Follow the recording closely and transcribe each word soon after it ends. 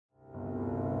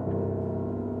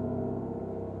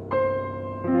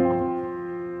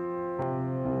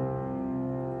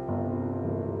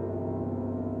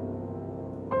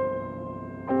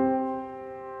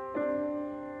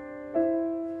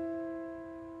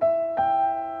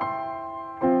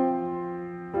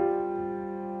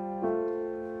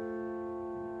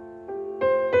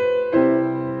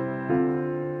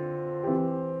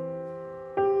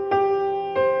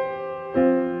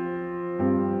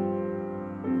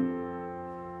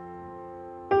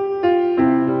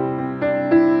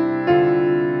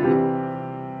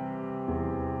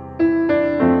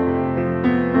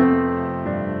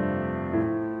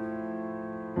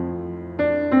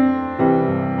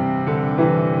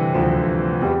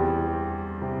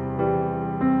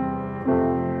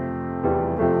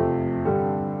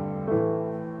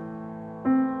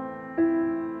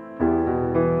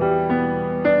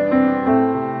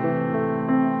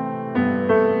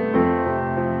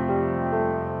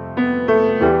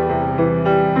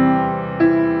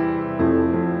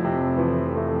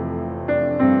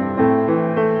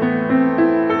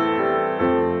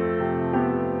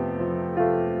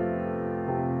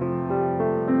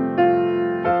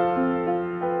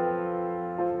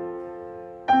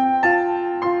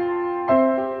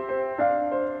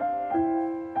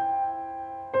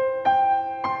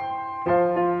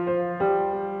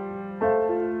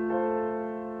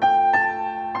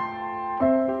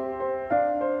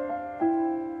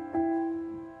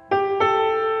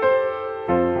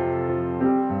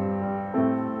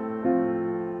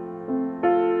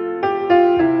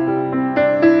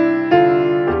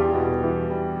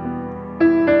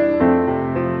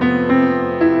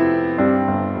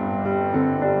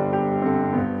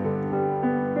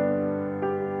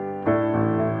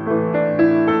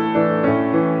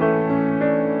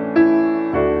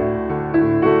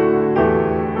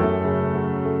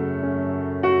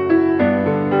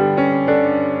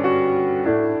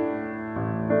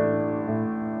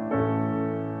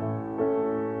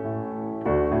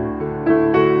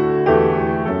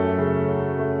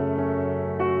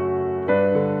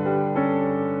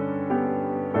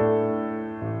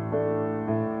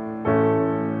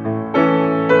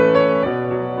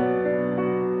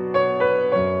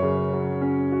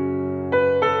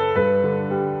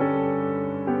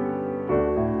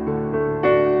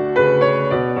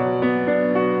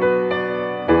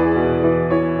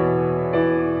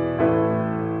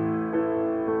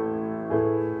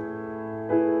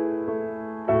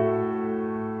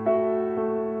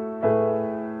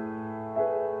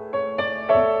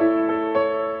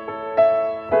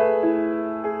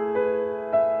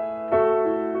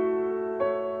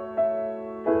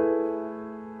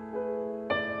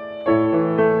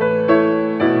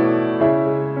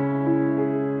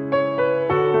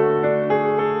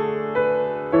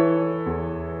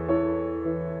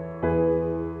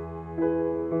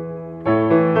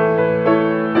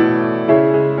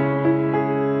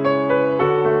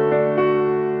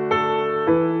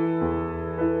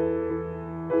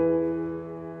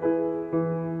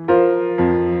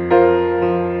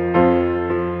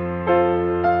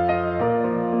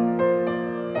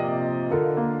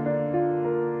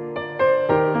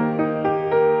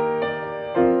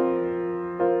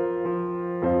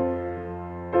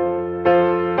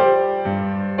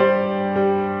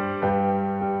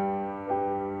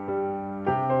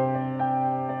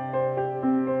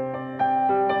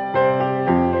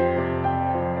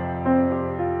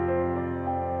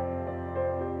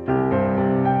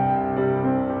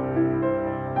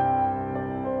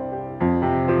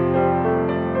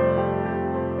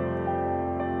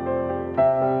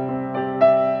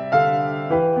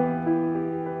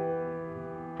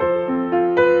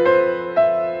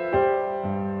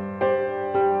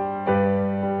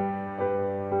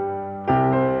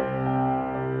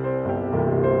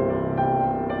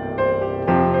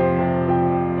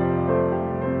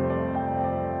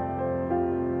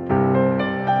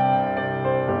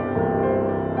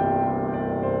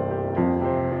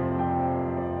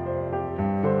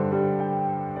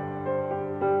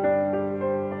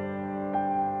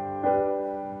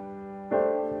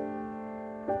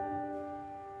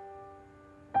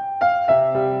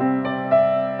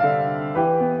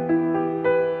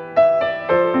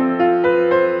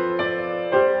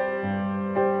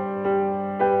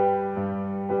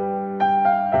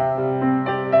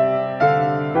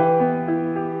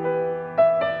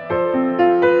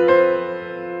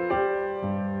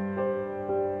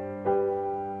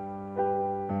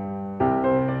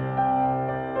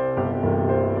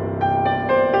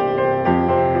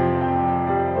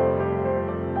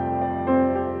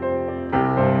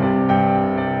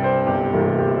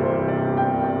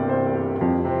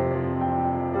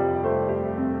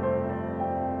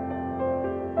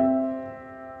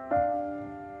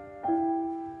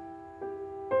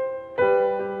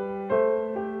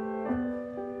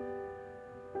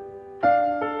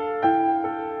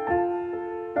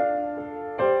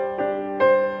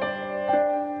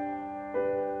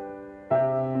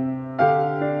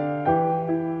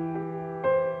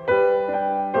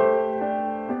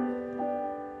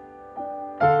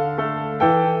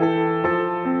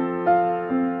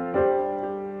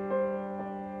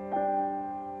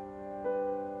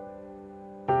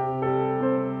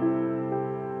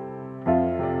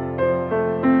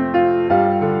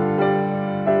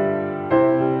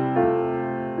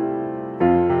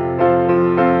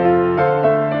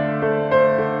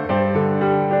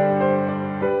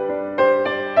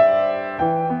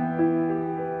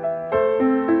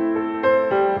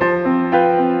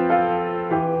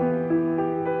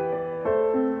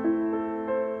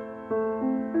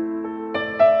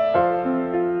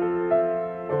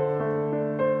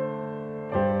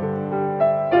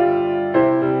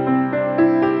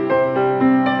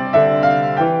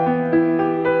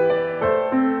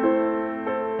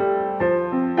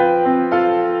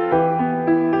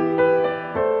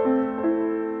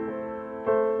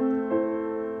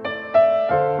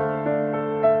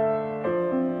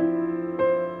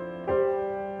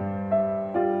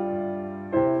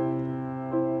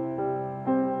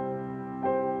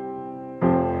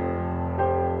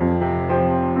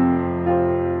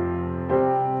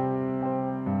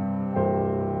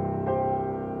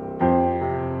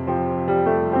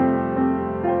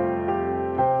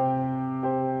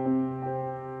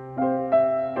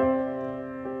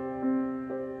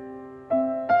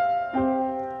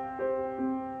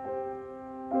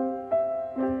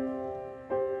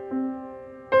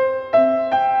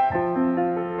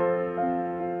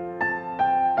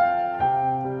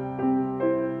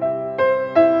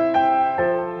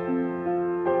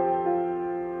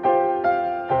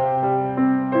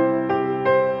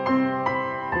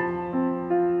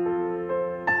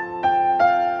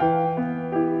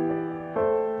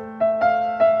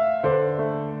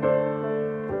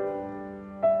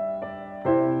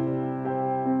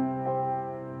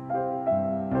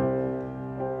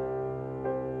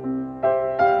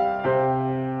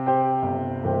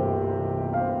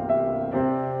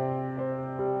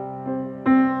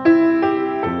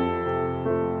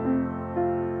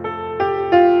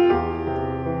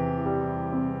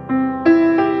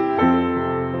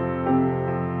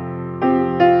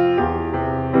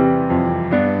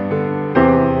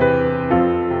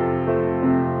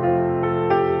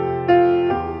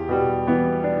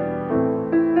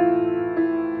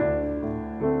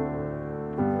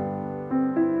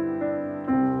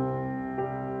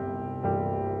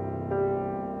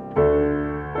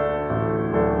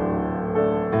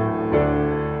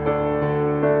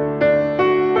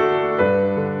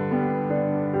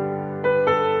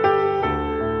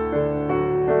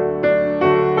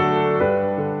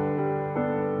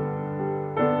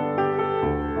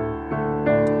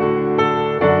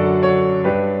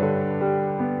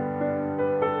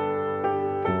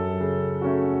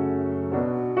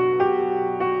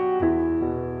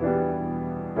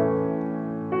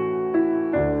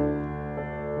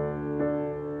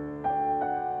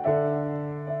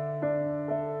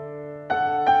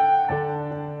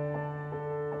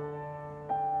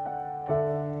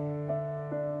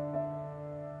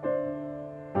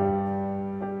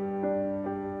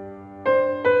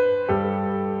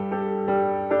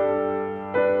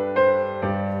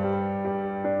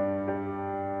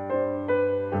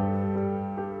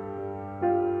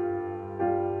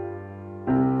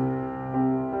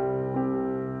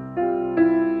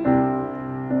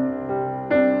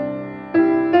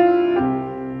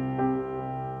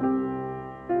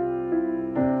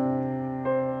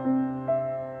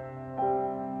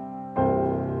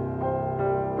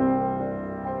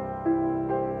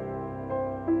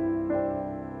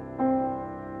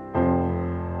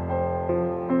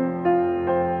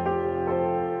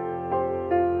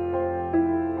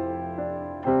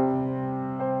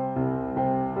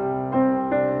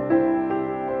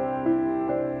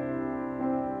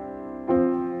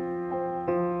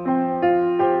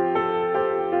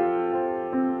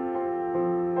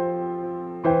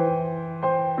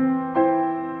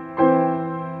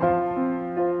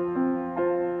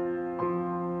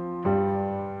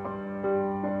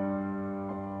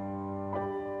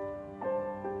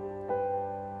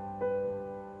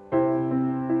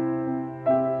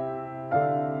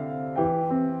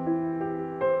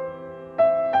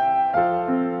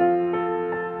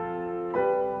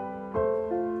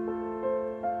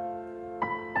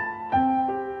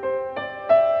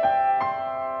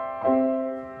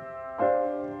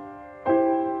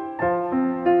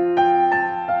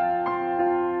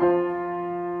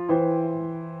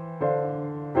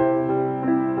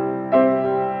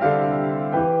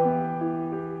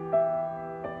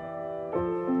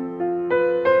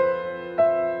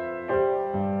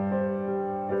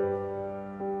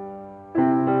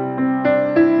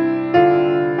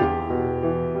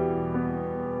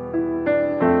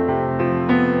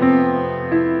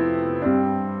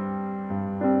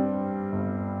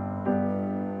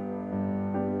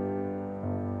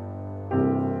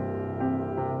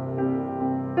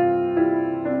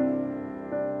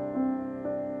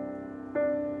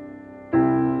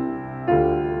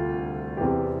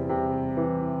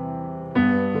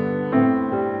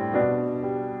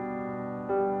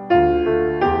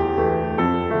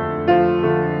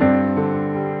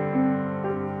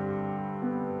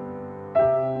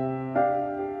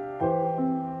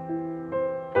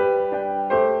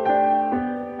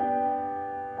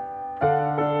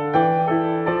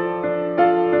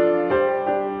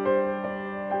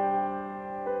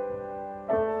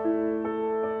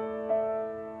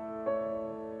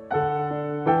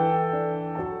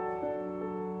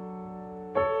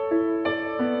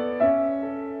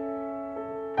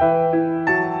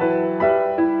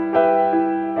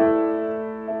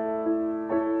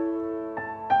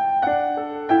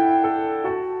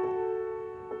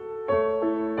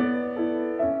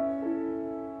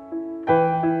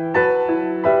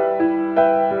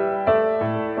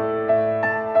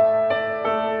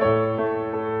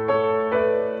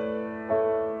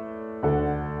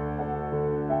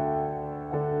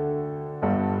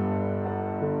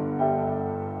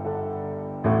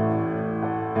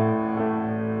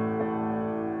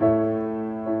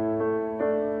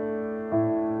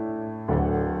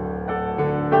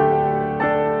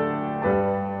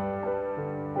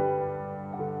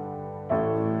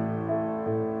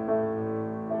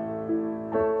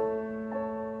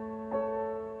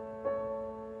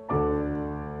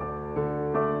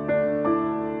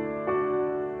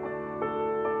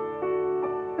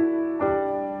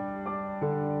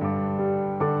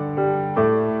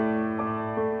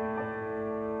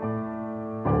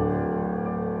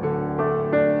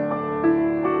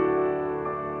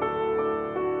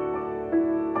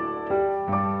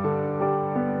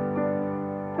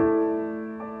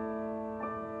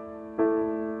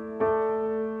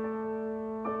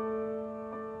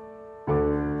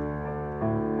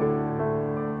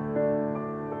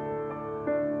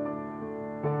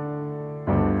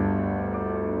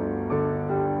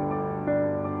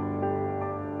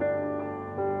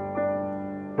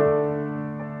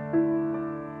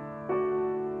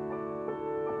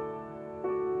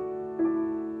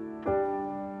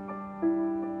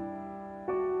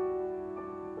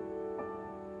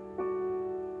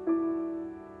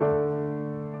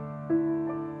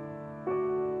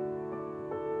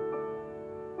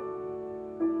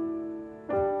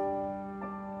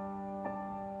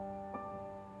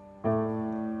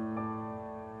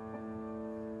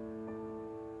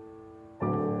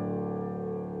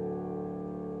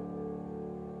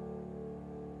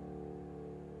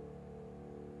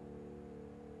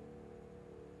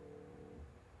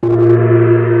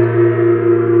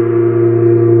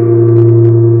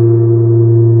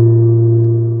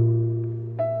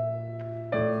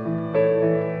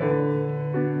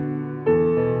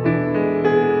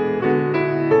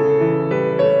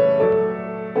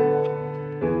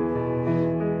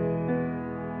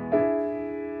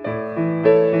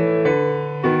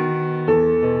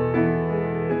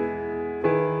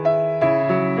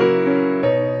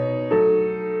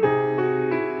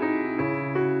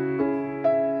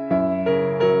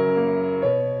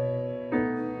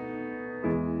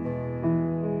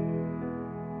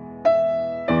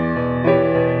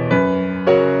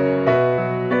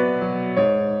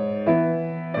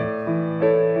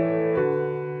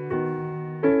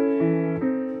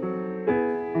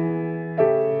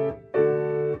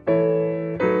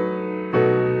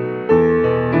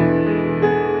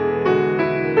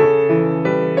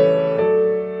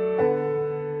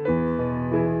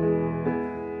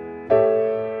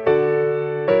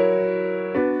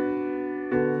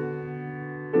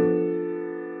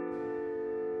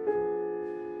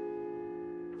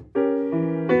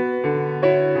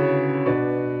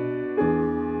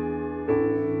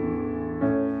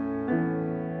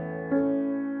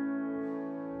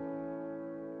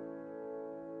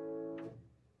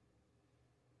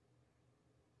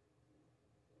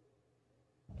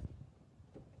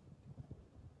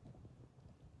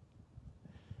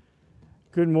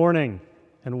Good morning,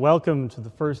 and welcome to the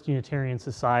First Unitarian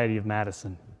Society of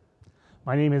Madison.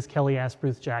 My name is Kelly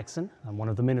Asprith Jackson. I'm one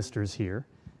of the ministers here.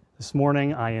 This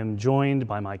morning, I am joined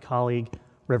by my colleague,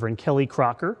 Reverend Kelly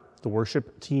Crocker, the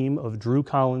worship team of Drew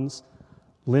Collins,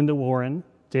 Linda Warren,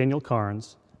 Daniel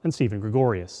Carnes, and Stephen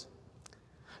Gregorius.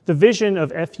 The vision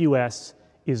of FUS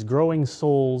is growing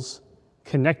souls,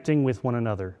 connecting with one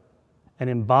another, and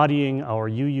embodying our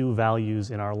UU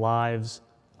values in our lives,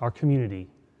 our community,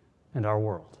 and our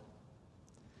world.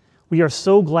 We are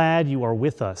so glad you are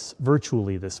with us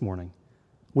virtually this morning.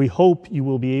 We hope you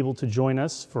will be able to join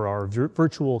us for our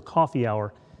virtual coffee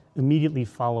hour immediately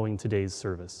following today's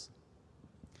service.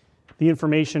 The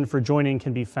information for joining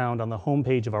can be found on the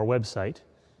homepage of our website,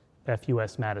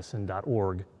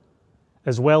 fusmadison.org,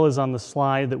 as well as on the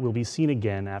slide that will be seen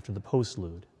again after the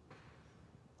postlude.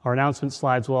 Our announcement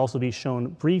slides will also be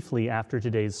shown briefly after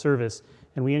today's service,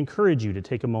 and we encourage you to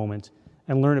take a moment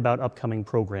and learn about upcoming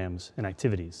programs and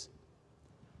activities.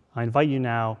 I invite you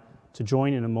now to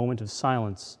join in a moment of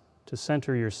silence to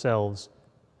center yourselves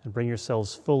and bring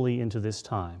yourselves fully into this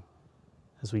time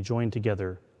as we join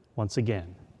together once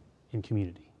again in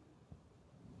community.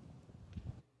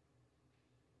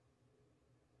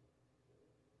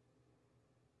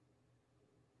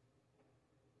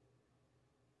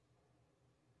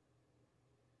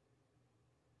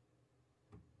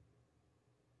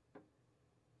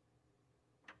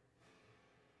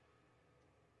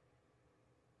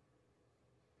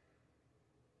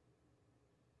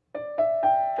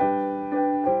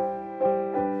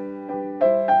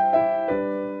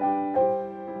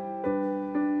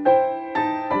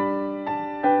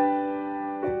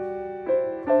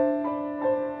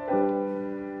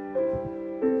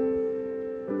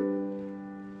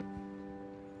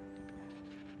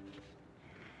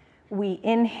 We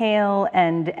inhale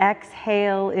and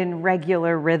exhale in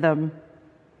regular rhythm,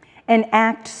 an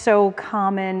act so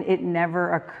common it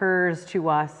never occurs to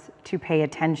us to pay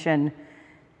attention.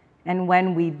 And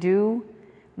when we do,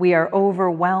 we are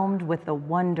overwhelmed with the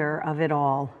wonder of it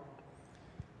all.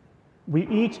 We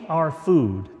eat our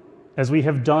food as we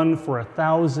have done for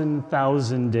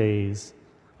 1,000 days,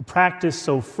 a practice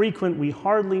so frequent we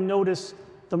hardly notice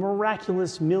the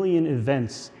miraculous million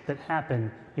events that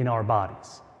happen in our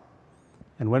bodies.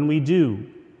 And when we do,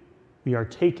 we are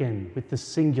taken with the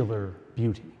singular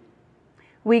beauty.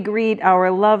 We greet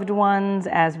our loved ones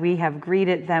as we have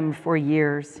greeted them for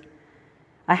years,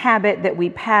 a habit that we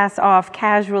pass off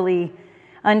casually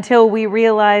until we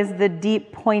realize the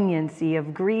deep poignancy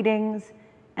of greetings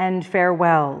and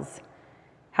farewells,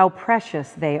 how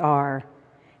precious they are,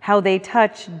 how they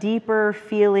touch deeper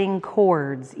feeling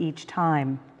chords each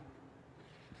time.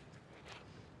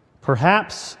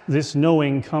 Perhaps this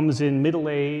knowing comes in middle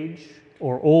age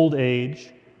or old age,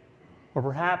 or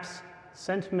perhaps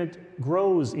sentiment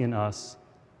grows in us,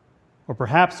 or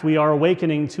perhaps we are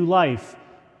awakening to life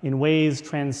in ways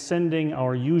transcending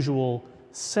our usual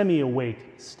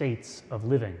semi-awake states of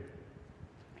living.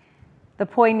 The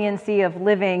poignancy of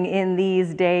living in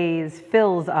these days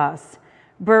fills us,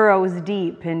 burrows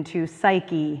deep into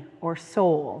psyche or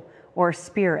soul or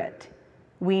spirit,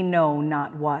 we know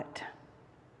not what.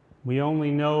 We only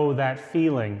know that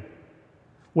feeling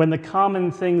when the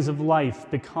common things of life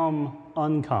become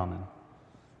uncommon,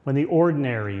 when the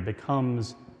ordinary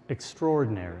becomes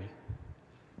extraordinary,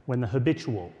 when the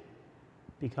habitual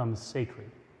becomes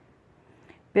sacred.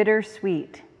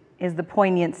 Bittersweet is the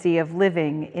poignancy of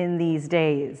living in these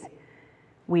days.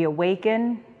 We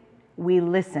awaken, we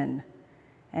listen,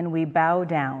 and we bow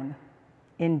down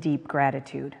in deep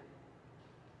gratitude.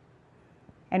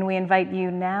 And we invite you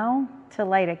now to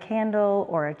light a candle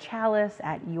or a chalice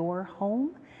at your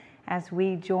home as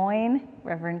we join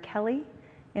Reverend Kelly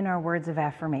in our words of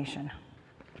affirmation.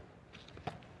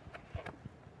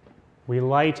 We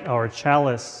light our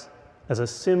chalice as a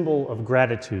symbol of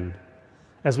gratitude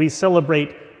as we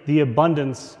celebrate the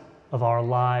abundance of our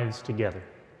lives together.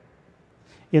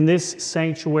 In this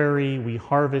sanctuary, we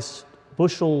harvest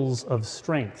bushels of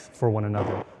strength for one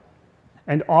another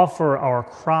and offer our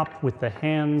crop with the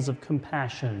hands of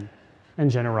compassion and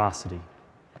generosity.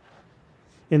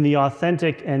 In the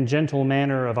authentic and gentle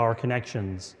manner of our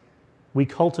connections, we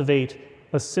cultivate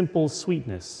a simple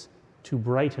sweetness to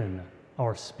brighten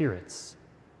our spirits.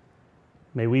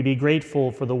 May we be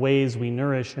grateful for the ways we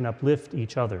nourish and uplift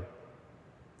each other,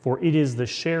 for it is the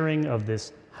sharing of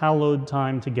this hallowed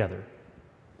time together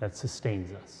that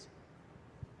sustains us.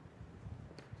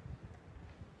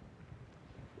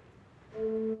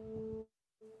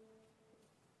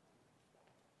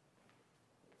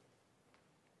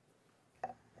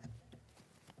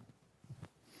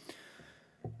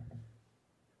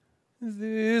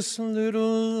 This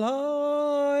little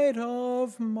light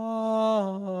of mine,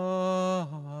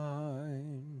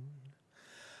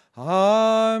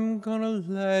 I'm gonna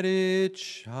let it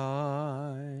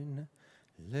shine,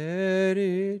 let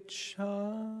it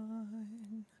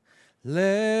shine,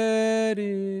 let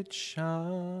it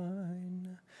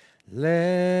shine,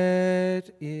 let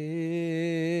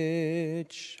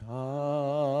it shine.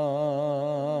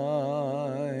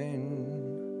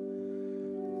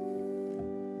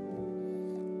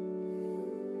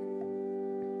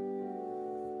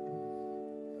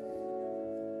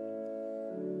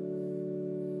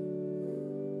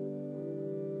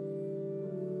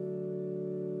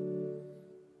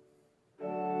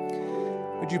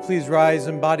 Would you please rise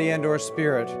in body and or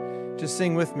spirit to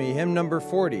sing with me hymn number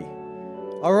 40,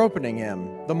 our opening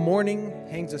hymn, "The Morning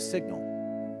Hangs a Signal."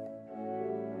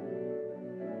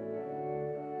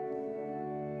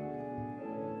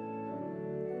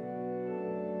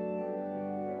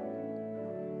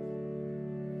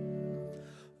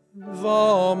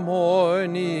 The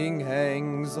morning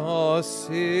hangs a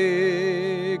signal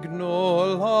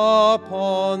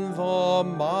upon the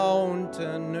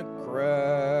mountain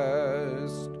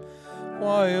crest,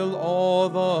 while all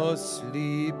the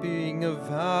sleeping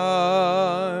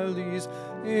valleys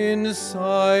in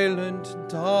silent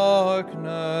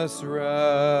darkness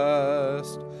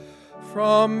rest.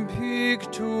 From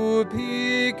peak to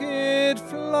peak it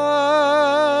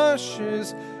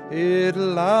flashes, it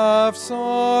laughs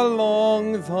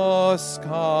along the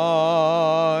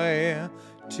sky,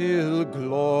 till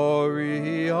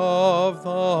glory of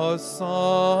the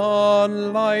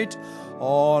sunlight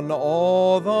on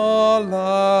all the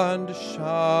land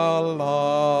shall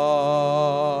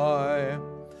lie.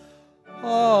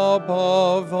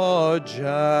 Above the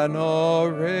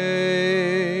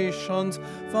generations,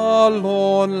 the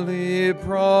lonely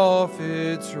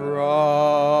prophets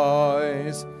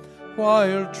rise,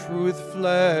 while truth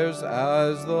flares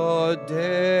as the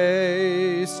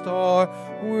day star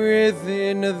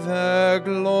within their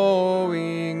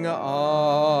glowing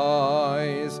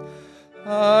eyes.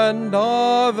 And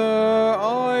other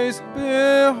eyes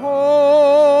beholding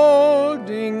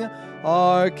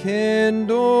are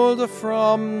kindled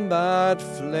from that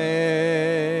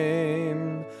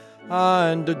flame,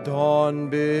 and dawn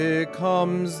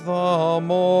becomes the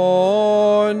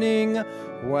morning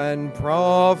when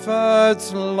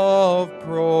prophets love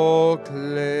proclaim.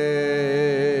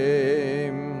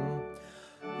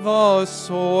 The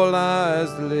soul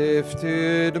has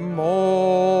lifted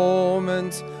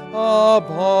moments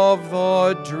above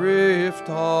the drift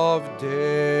of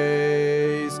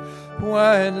days,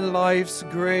 when life's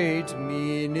great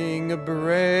meaning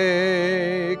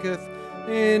breaketh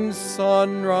in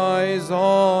sunrise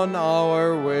on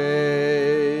our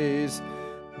ways.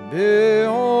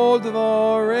 Behold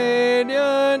the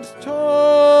radiant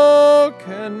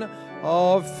token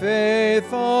of faith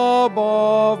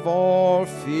above all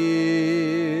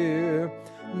fear.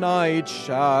 Night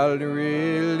shall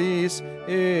release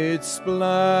its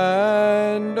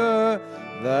splendor,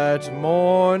 that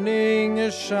morning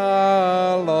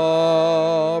shall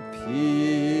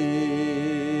appear.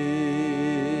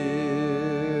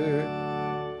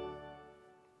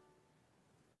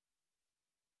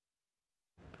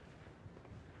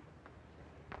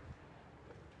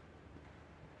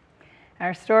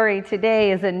 Our story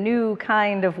today is a new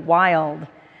kind of wild,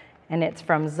 and it's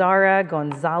from Zara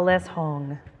Gonzalez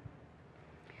Hong.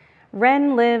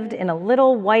 Ren lived in a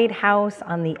little white house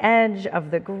on the edge of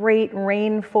the great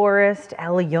rainforest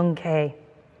El Yunque.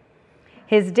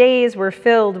 His days were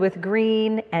filled with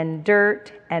green and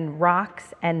dirt and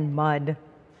rocks and mud,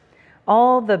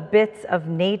 all the bits of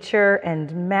nature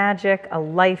and magic a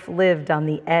life lived on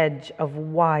the edge of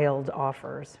wild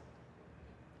offers.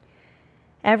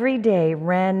 Every day,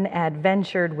 Ren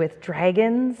adventured with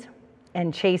dragons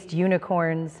and chased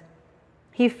unicorns.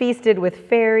 He feasted with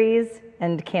fairies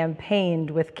and campaigned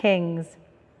with kings.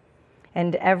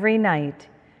 And every night,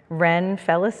 Ren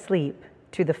fell asleep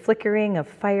to the flickering of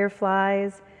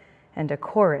fireflies and a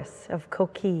chorus of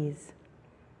coquilles.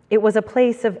 It was a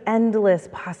place of endless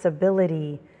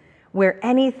possibility, where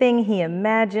anything he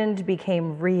imagined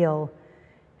became real,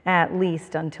 at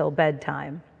least until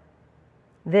bedtime.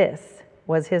 This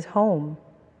was his home,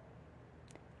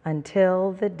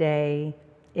 until the day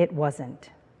it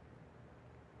wasn't.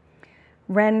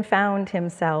 Ren found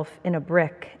himself in a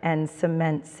brick and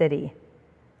cement city.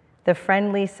 The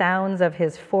friendly sounds of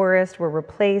his forest were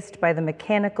replaced by the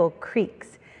mechanical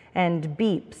creaks and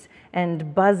beeps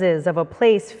and buzzes of a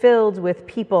place filled with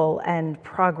people and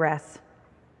progress.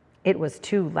 It was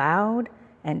too loud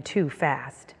and too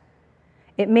fast.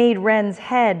 It made Wren's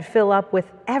head fill up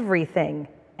with everything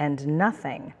and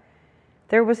nothing.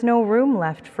 There was no room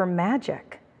left for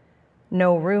magic,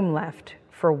 no room left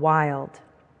for wild.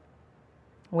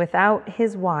 Without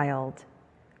his wild,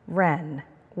 Wren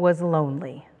was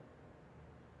lonely.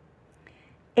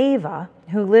 Ava,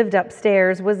 who lived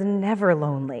upstairs, was never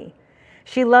lonely.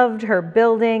 She loved her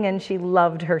building and she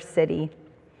loved her city.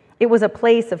 It was a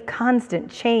place of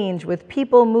constant change, with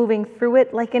people moving through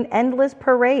it like an endless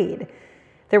parade.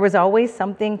 There was always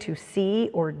something to see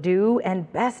or do,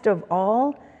 and best of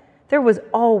all, there was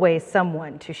always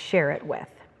someone to share it with.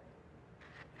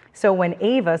 So when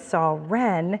Ava saw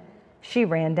Wren, she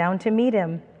ran down to meet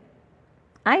him.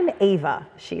 "I'm Ava,"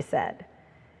 she said.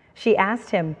 She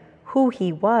asked him who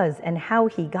he was and how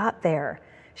he got there.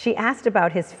 She asked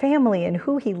about his family and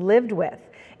who he lived with,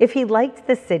 if he liked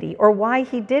the city or why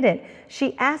he didn't.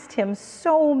 She asked him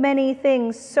so many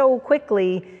things so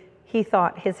quickly, he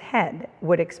thought his head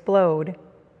would explode.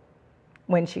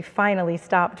 When she finally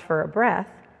stopped for a breath,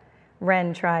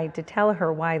 Wren tried to tell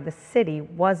her why the city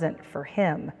wasn't for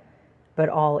him, but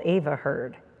all Ava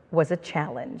heard was a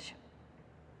challenge.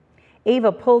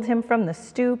 Ava pulled him from the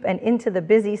stoop and into the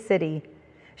busy city.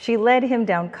 She led him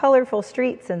down colorful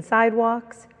streets and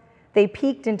sidewalks. They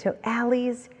peeked into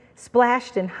alleys,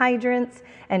 splashed in hydrants,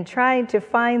 and tried to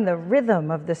find the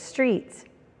rhythm of the streets.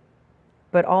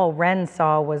 But all Wren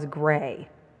saw was gray,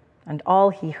 and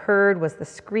all he heard was the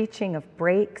screeching of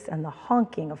brakes and the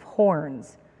honking of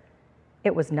horns.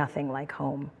 It was nothing like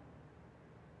home.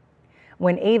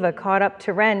 When Ava caught up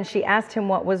to Wren, she asked him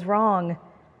what was wrong.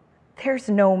 "There's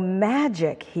no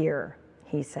magic here,"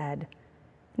 he said.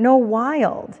 "No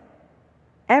wild.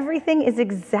 Everything is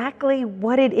exactly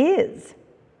what it is."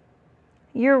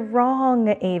 "You're wrong,"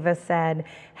 Ava said.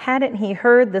 Hadn't he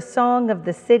heard the song of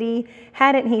the city?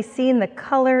 Hadn't he seen the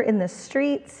color in the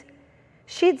streets?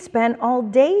 She'd spent all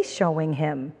day showing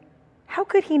him. How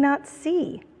could he not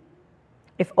see?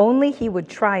 If only he would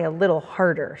try a little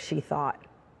harder, she thought.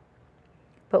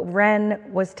 But Wren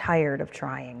was tired of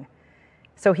trying,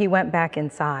 so he went back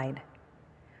inside.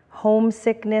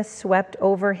 Homesickness swept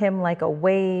over him like a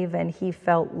wave, and he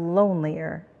felt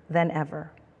lonelier than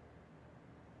ever.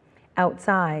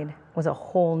 Outside was a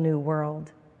whole new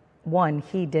world, one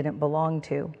he didn't belong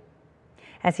to.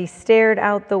 As he stared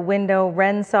out the window,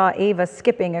 Wren saw Ava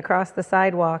skipping across the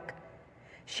sidewalk.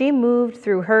 She moved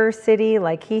through her city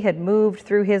like he had moved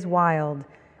through his wild,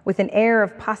 with an air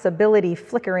of possibility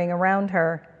flickering around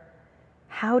her.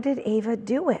 How did Ava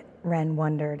do it? Wren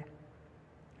wondered.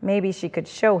 Maybe she could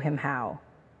show him how.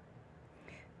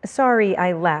 "Sorry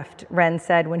I left," Wren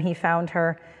said when he found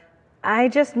her. "I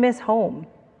just miss home.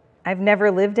 I've never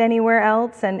lived anywhere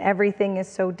else, and everything is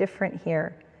so different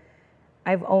here."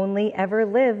 "I've only ever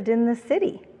lived in the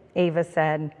city," Ava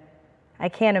said. "I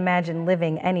can't imagine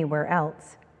living anywhere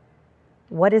else.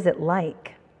 What is it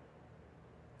like?"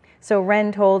 So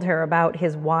Wren told her about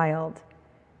his wild,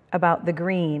 about the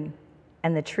green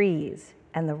and the trees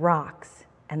and the rocks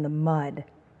and the mud,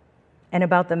 and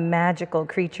about the magical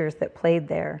creatures that played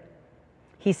there.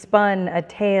 He spun a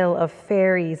tale of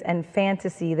fairies and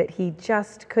fantasy that he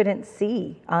just couldn't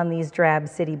see on these drab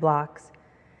city blocks.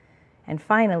 And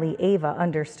finally, Ava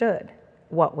understood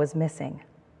what was missing.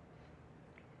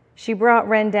 She brought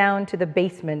Wren down to the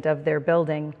basement of their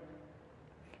building,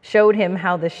 showed him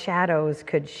how the shadows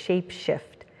could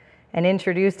shape-shift, and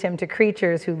introduced him to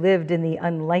creatures who lived in the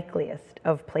unlikeliest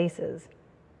of places.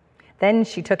 Then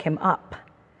she took him up,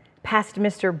 past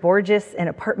Mr. Borges in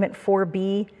apartment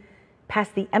 4B,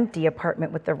 past the empty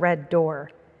apartment with the red door,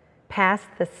 past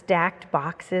the stacked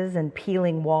boxes and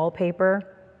peeling wallpaper,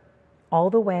 all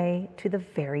the way to the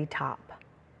very top.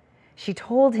 She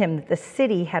told him that the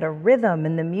city had a rhythm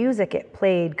and the music it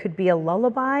played could be a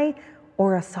lullaby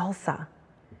or a salsa.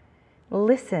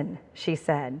 "Listen," she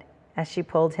said as she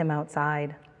pulled him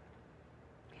outside.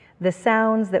 The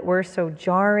sounds that were so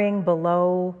jarring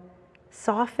below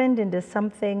softened into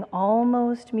something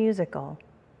almost musical.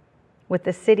 With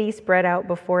the city spread out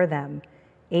before them,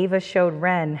 Ava showed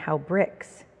Wren how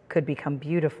bricks could become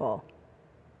beautiful.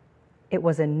 It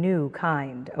was a new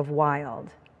kind of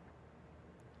wild.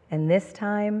 And this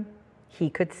time, he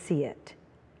could see it,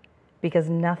 because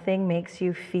nothing makes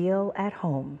you feel at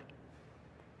home.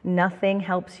 Nothing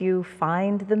helps you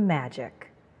find the magic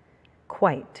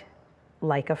quite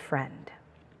like a friend.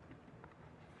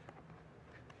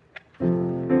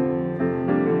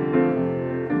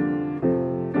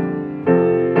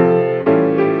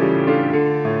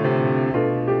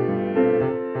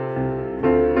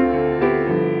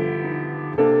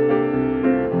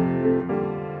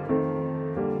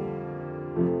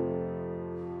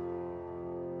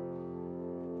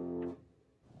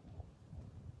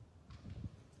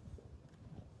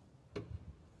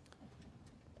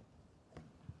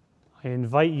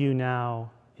 invite you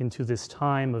now into this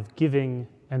time of giving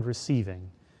and receiving,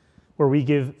 where we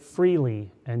give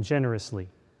freely and generously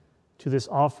to this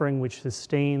offering which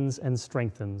sustains and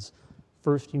strengthens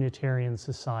First Unitarian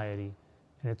Society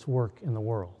and its work in the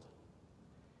world.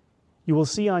 You will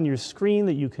see on your screen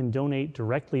that you can donate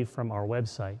directly from our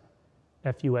website,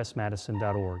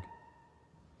 fusmadison.org.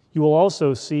 You will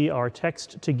also see our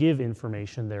text to give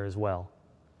information there as well.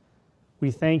 We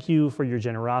thank you for your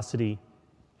generosity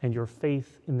and your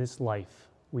faith in this life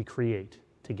we create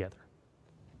together.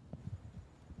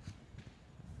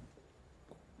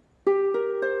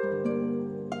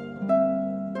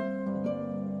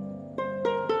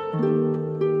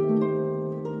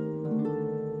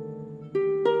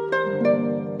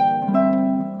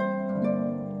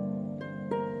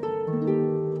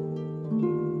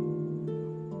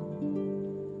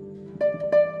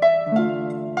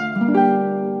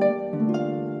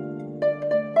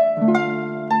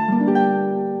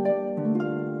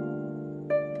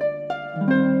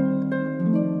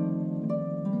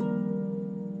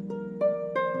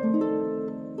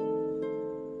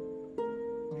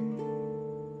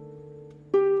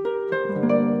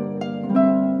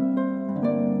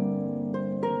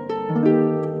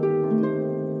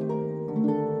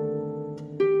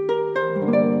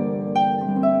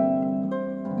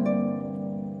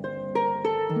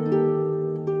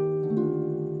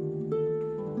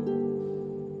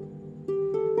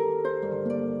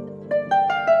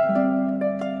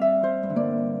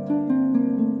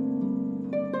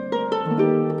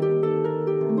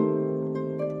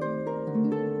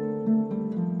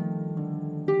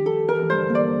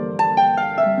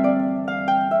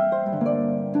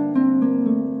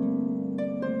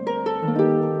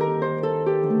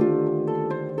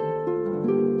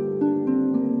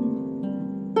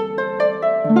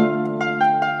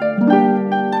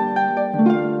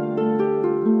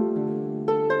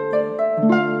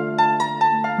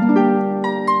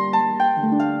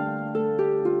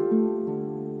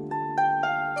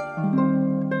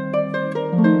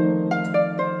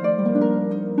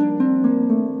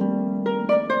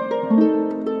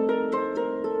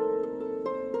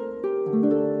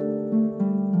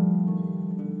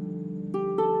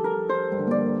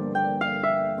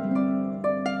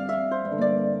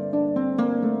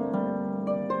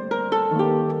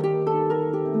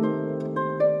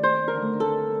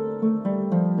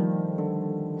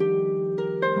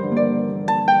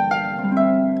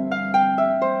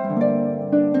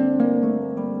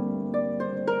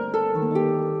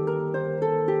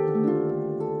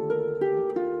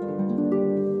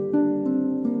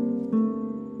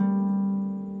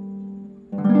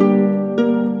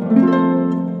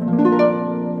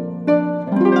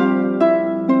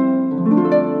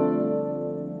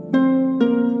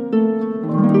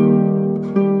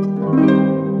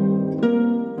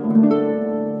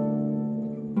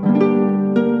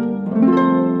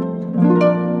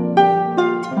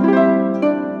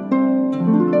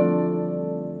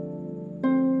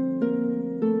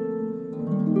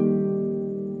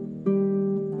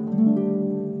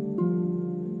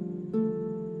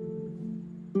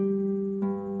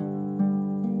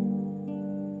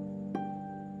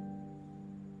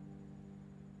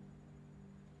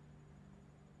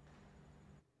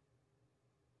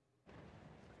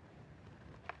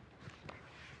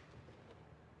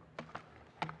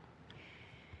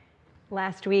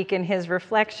 Last week in his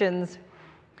reflections,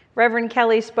 Reverend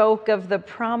Kelly spoke of the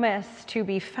promise to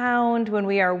be found when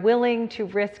we are willing to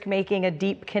risk making a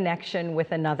deep connection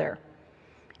with another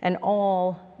and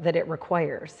all that it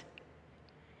requires.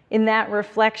 In that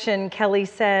reflection, Kelly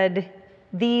said,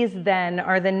 "These then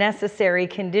are the necessary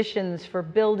conditions for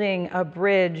building a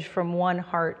bridge from one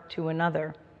heart to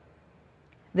another.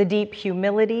 The deep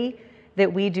humility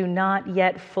that we do not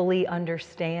yet fully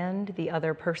understand the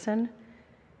other person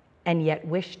and yet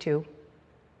wish to.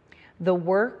 The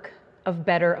work of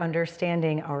better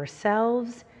understanding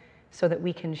ourselves so that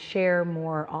we can share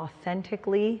more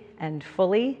authentically and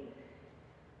fully.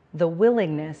 The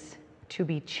willingness to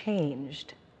be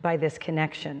changed by this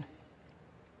connection."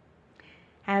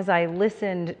 As I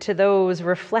listened to those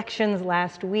reflections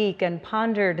last week and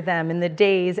pondered them in the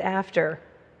days after,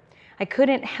 I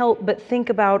couldn't help but think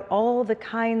about all the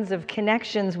kinds of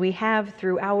connections we have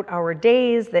throughout our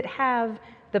days that have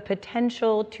the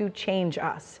potential to change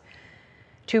us,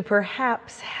 to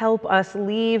perhaps help us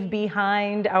leave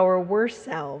behind our worst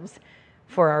selves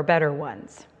for our better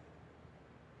ones.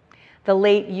 The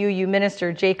late UU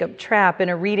minister Jacob Trapp, in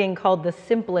a reading called The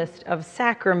Simplest of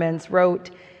Sacraments,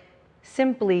 wrote,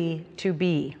 "Simply to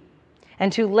be,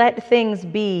 and to let things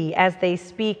be as they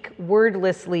speak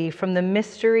wordlessly from the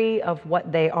mystery of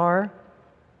what they are,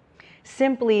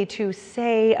 simply to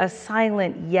say a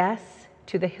silent yes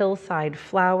to the hillside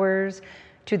flowers,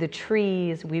 to the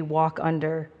trees we walk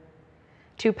under,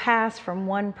 to pass from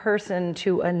one person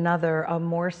to another a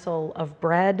morsel of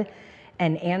bread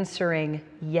and answering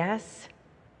yes.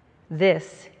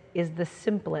 This is the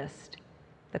simplest,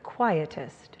 the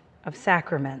quietest of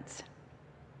sacraments.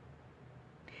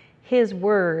 His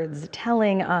words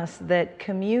telling us that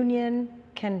communion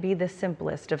can be the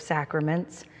simplest of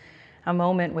sacraments, a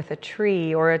moment with a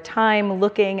tree or a time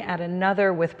looking at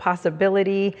another with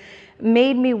possibility,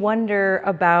 made me wonder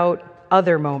about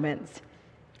other moments.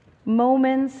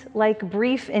 Moments like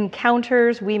brief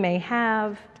encounters we may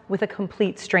have with a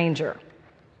complete stranger.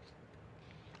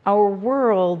 Our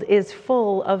world is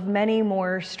full of many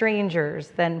more strangers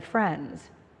than friends.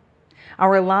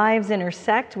 Our lives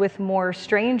intersect with more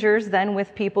strangers than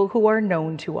with people who are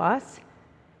known to us.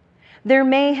 There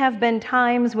may have been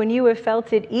times when you have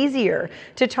felt it easier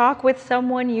to talk with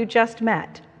someone you just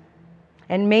met,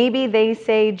 and maybe they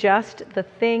say just the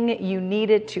thing you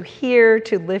needed to hear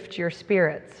to lift your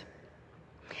spirits.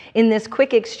 In this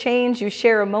quick exchange, you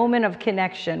share a moment of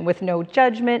connection with no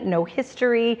judgment, no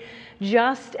history,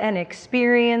 just an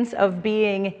experience of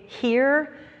being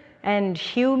here and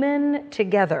human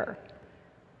together.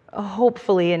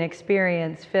 Hopefully an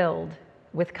experience filled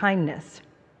with kindness.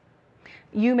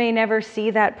 You may never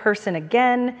see that person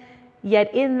again,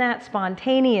 yet in that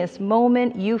spontaneous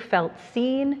moment you felt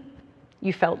seen,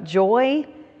 you felt joy,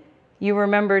 you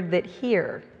remembered that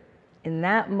here, in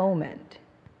that moment,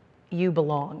 you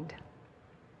belonged.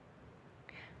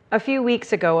 A few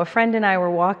weeks ago, a friend and I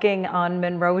were walking on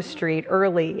Monroe Street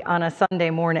early on a Sunday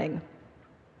morning.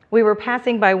 We were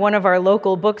passing by one of our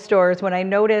local bookstores when I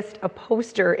noticed a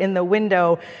poster in the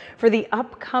window for the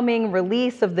upcoming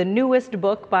release of the newest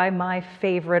book by my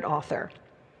favorite author.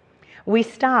 We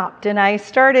stopped and I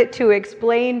started to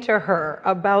explain to her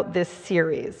about this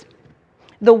series.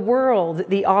 The world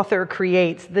the author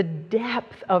creates, the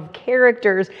depth of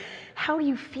characters, how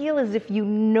you feel as if you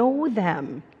know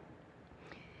them.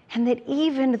 And that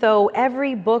even though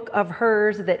every book of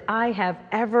hers that I have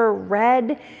ever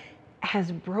read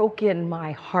has broken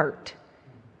my heart,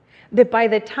 that by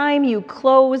the time you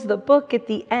close the book at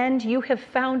the end, you have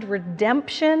found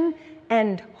redemption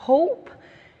and hope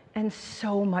and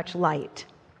so much light.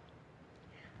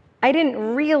 I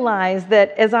didn't realize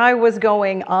that as I was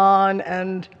going on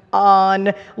and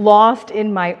on, lost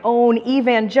in my own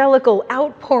evangelical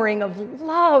outpouring of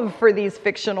love for these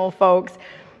fictional folks,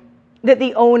 that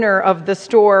the owner of the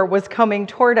store was coming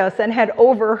toward us and had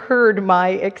overheard my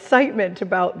excitement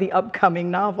about the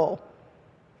upcoming novel.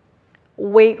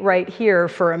 "Wait right here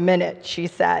for a minute," she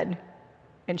said,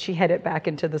 and she headed back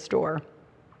into the store.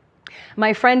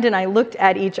 My friend and I looked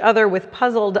at each other with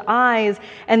puzzled eyes,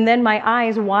 and then my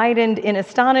eyes widened in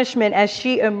astonishment as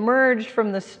she emerged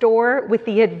from the store with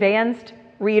the advanced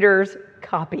reader's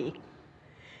copy.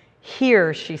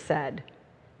 "Here," she said,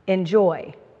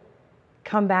 "enjoy.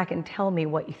 Come back and tell me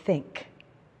what you think."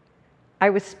 I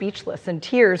was speechless and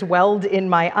tears welled in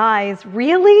my eyes.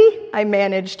 "Really?" I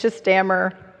managed to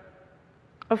stammer.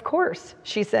 "Of course,"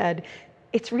 she said.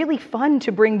 "It's really fun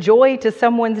to bring joy to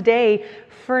someone's day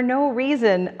for no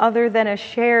reason other than a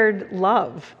shared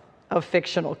love of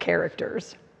fictional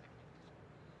characters."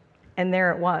 And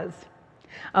there it was,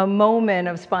 a moment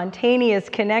of spontaneous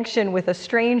connection with a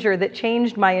stranger that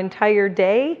changed my entire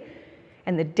day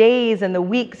and the days and the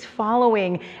weeks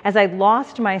following as I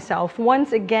lost myself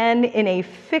once again in a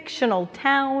fictional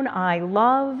town I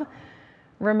love,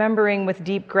 remembering with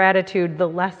deep gratitude the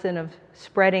lesson of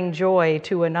spreading joy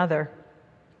to another,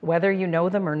 whether you know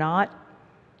them or not,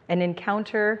 an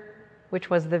encounter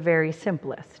which was the very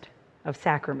simplest of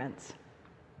sacraments.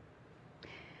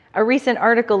 A recent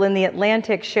article in The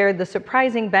Atlantic shared the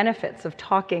surprising benefits of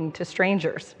talking to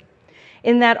strangers.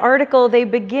 In that article, they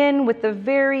begin with the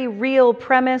very real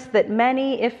premise that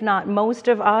many, if not most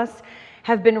of us,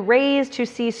 have been raised to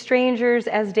see strangers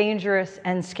as dangerous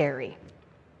and scary.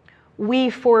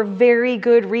 We, for very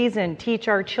good reason, teach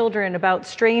our children about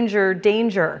stranger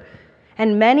danger,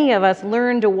 and many of us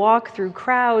learn to walk through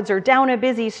crowds or down a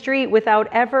busy street without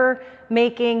ever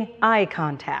making eye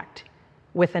contact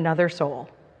with another soul.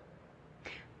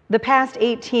 The past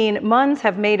 18 months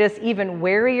have made us even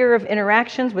warier of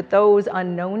interactions with those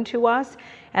unknown to us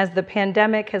as the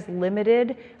pandemic has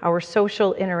limited our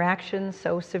social interactions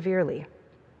so severely.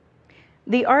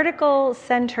 The article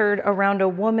centered around a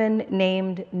woman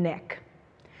named Nick,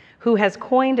 who has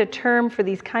coined a term for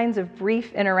these kinds of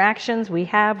brief interactions we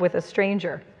have with a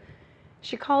stranger.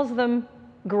 She calls them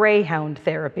greyhound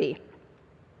therapy.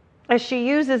 As she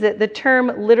uses it, the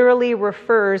term literally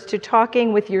refers to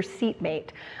talking with your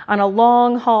seatmate on a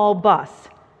long haul bus,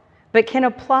 but can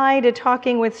apply to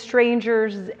talking with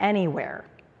strangers anywhere.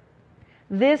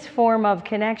 This form of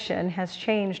connection has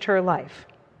changed her life.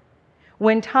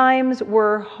 When times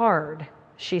were hard,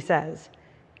 she says,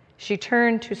 she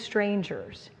turned to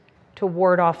strangers to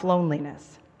ward off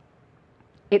loneliness.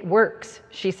 It works,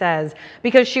 she says,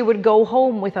 because she would go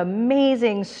home with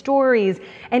amazing stories,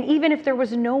 and even if there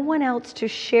was no one else to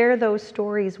share those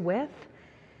stories with,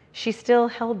 she still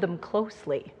held them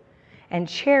closely and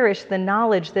cherished the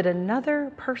knowledge that another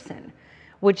person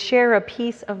would share a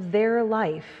piece of their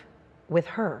life with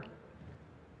her.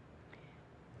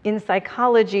 In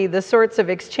psychology, the sorts of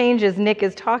exchanges Nick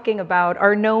is talking about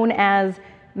are known as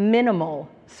minimal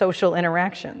social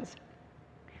interactions.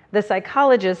 The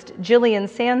psychologist Gillian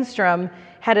Sandstrom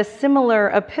had a similar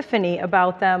epiphany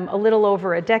about them a little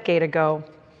over a decade ago.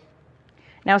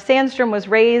 Now, Sandstrom was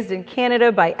raised in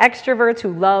Canada by extroverts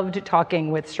who loved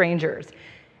talking with strangers.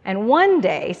 And one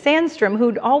day, Sandstrom,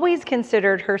 who'd always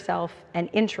considered herself an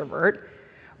introvert,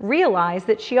 realized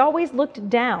that she always looked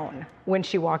down when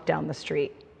she walked down the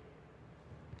street.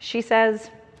 She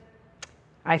says,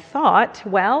 "I thought,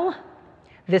 well,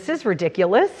 this is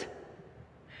ridiculous."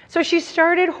 So she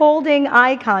started holding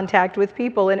eye contact with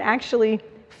people and actually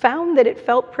found that it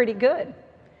felt pretty good.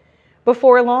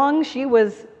 Before long, she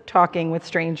was talking with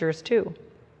strangers too.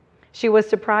 She was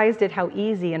surprised at how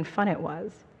easy and fun it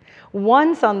was.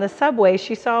 Once on the subway,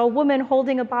 she saw a woman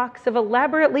holding a box of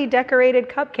elaborately decorated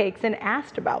cupcakes and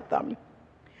asked about them.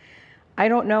 "I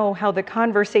don't know how the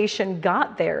conversation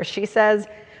got there," she says,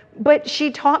 "but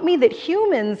she taught me that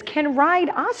humans can ride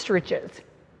ostriches.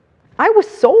 I was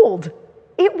sold.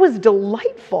 It was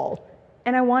delightful,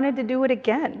 and I wanted to do it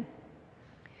again."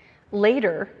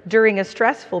 Later, during a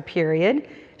stressful period,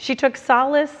 she took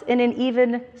solace in an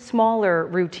even smaller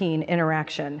routine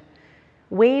interaction,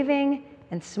 waving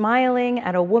and smiling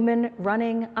at a woman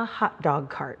running a hot dog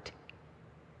cart,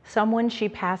 someone she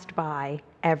passed by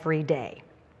every day.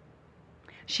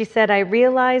 She said, "I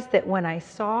realized that when I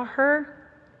saw her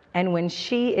and when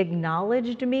she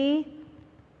acknowledged me,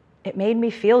 it made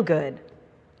me feel good.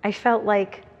 I felt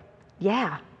like,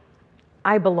 yeah,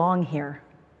 I belong here."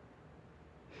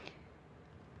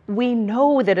 We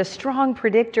know that a strong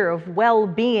predictor of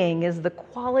well-being is the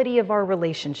quality of our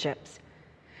relationships.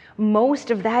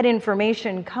 Most of that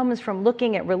information comes from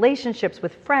looking at relationships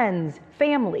with friends,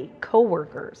 family,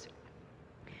 coworkers.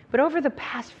 But over the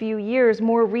past few years,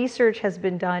 more research has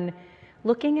been done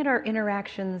looking at our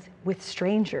interactions with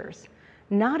strangers,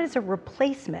 not as a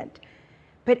replacement,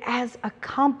 but as a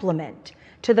complement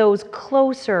to those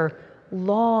closer,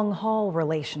 long-haul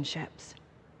relationships.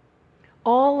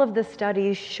 All of the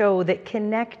studies show that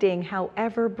connecting,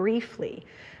 however briefly,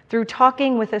 through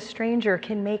talking with a stranger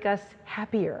can make us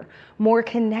happier, more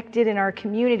connected in our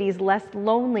communities, less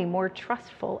lonely, more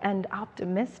trustful, and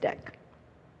optimistic.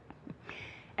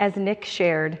 As Nick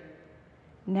shared,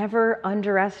 never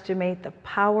underestimate the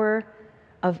power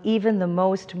of even the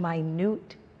most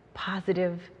minute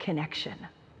positive connection.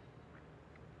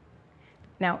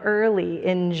 Now, early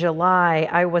in July,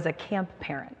 I was a camp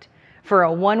parent for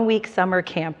a one-week summer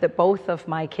camp that both of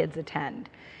my kids attend.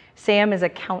 Sam is a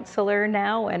counselor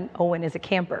now, and Owen is a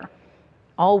camper.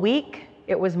 All week,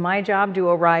 it was my job to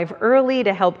arrive early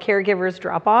to help caregivers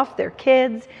drop off their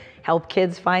kids, help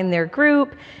kids find their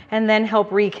group, and then help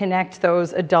reconnect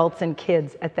those adults and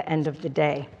kids at the end of the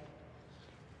day.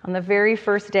 On the very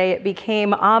first day, it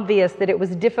became obvious that it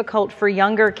was difficult for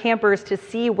younger campers to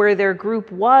see where their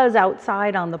group was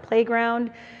outside on the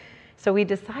playground. So we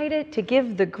decided to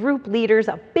give the group leaders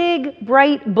a big,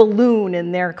 bright balloon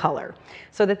in their color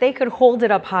so that they could hold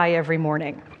it up high every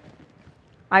morning.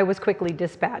 I was quickly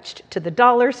dispatched to the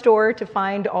dollar store to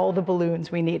find all the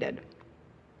balloons we needed.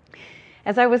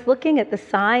 As I was looking at the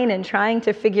sign and trying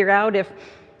to figure out if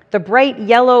the bright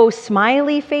yellow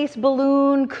smiley face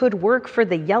balloon could work for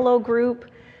the yellow group,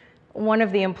 one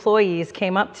of the employees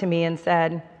came up to me and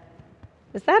said,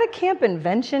 "Is that a Camp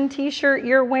Invention t-shirt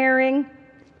you're wearing?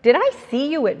 Did I see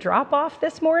you at drop-off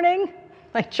this morning?"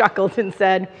 I chuckled and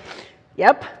said,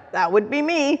 "Yep, that would be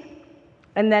me,"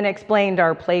 and then explained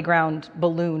our playground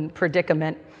balloon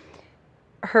predicament.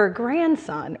 Her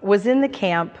grandson was in the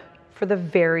camp for the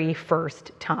very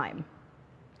first time,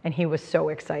 and he was so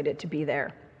excited to be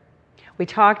there. We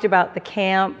talked about the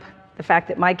camp, the fact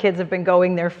that my kids have been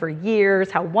going there for years,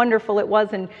 how wonderful it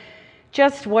was, and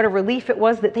just what a relief it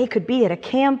was that they could be at a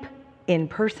camp in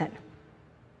person.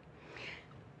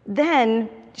 Then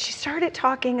she started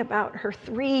talking about her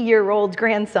 3-year-old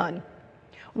grandson.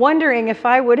 wondering if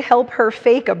I would help her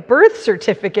fake a birth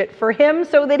certificate for him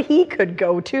so that he could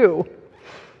go too.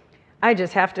 I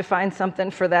just have to find something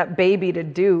for that baby to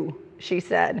do, she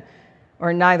said,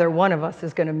 or neither one of us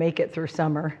is going to make it through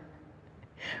summer.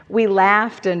 We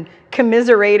laughed and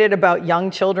commiserated about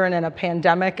young children in a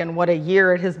pandemic and what a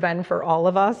year it has been for all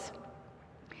of us.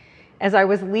 As I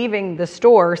was leaving the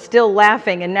store, still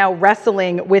laughing and now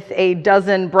wrestling with a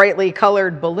dozen brightly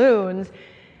colored balloons,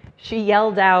 she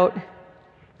yelled out,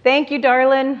 "Thank you,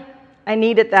 darling. I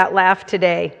needed that laugh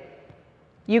today.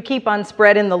 You keep on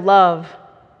spreading the love.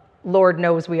 Lord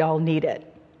knows we all need it."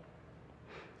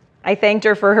 I thanked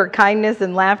her for her kindness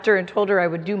and laughter and told her I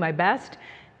would do my best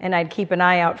and I'd keep an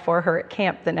eye out for her at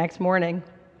camp the next morning.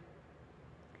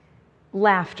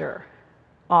 Laughter,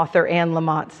 author Anne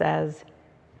Lamott says,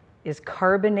 is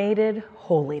carbonated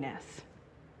holiness.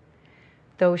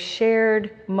 Those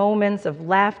shared moments of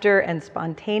laughter and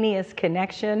spontaneous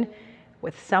connection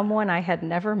with someone I had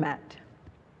never met.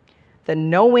 The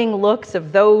knowing looks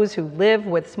of those who live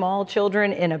with small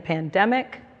children in a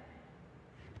pandemic.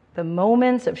 The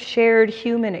moments of shared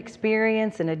human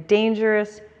experience in a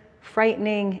dangerous,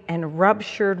 frightening, and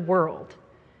ruptured world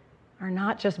are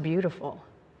not just beautiful,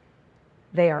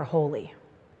 they are holy.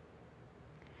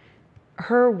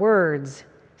 Her words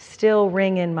still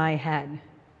ring in my head.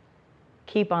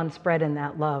 Keep on spreading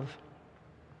that love.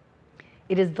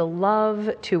 It is the love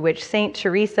to which Saint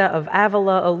Teresa of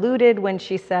Avila alluded when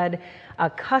she said,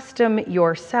 "Accustom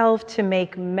yourself to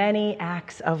make many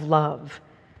acts of love,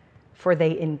 for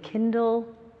they enkindle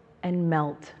and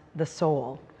melt the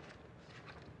soul."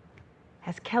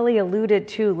 As Kelly alluded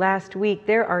to last week,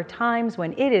 there are times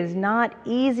when it is not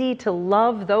easy to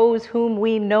love those whom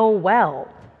we know well.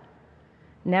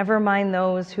 Never mind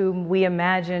those whom we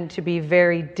imagine to be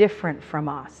very different from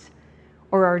us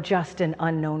or are just an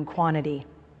unknown quantity.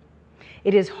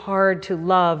 It is hard to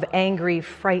love angry,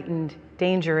 frightened,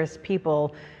 dangerous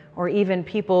people, or even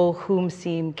people whom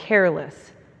seem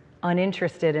careless,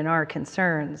 uninterested in our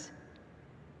concerns.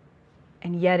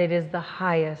 And yet it is the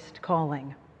highest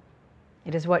calling.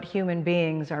 It is what human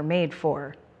beings are made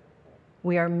for.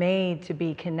 We are made to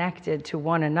be connected to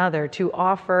one another, to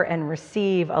offer and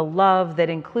receive a love that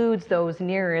includes those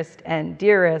nearest and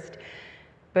dearest,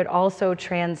 but also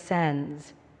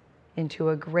transcends into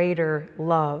a greater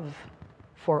love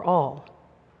for all.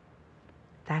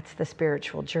 That's the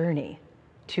spiritual journey,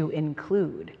 to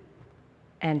include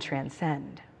and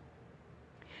transcend.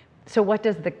 So what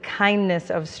does the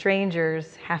kindness of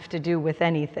strangers have to do with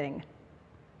anything?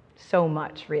 So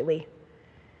much, really.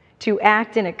 To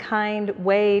act in a kind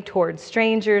way towards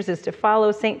strangers is to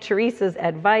follow St. Teresa's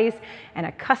advice and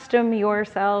accustom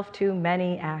yourself to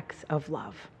many acts of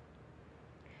love.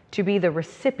 To be the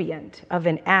recipient of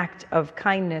an act of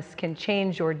kindness can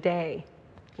change your day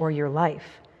or your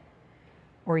life.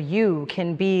 Or you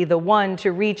can be the one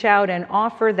to reach out and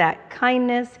offer that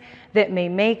kindness that may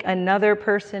make another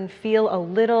person feel a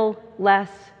little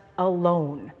less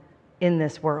alone in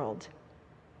this world.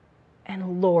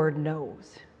 And Lord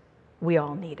knows, we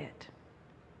all need it.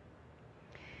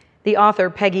 The author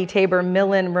Peggy Tabor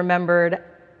Millen remembered,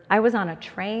 "I was on a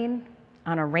train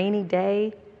on a rainy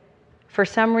day. For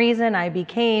some reason, I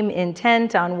became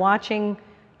intent on watching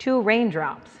 2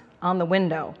 raindrops on the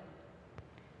window.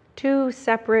 2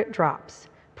 separate drops,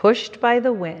 pushed by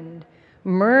the wind,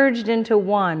 merged into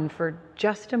one for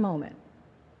just a moment,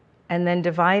 and then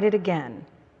divided again,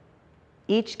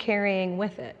 each carrying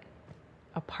with it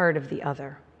a part of the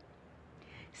other.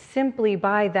 Simply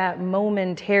by that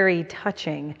momentary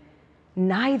touching,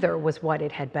 neither was what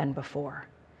it had been before.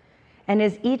 And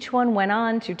as each one went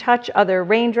on to touch other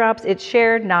raindrops, it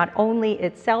shared not only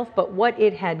itself, but what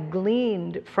it had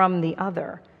gleaned from the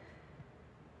other.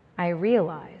 I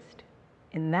realized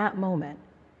in that moment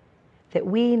that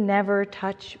we never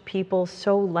touch people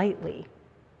so lightly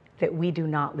that we do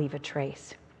not leave a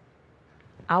trace.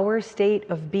 Our state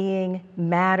of being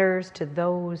matters to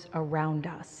those around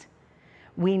us.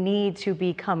 We need to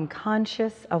become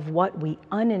conscious of what we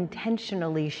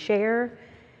unintentionally share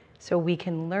so we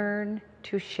can learn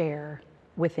to share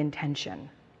with intention.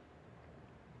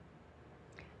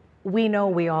 We know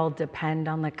we all depend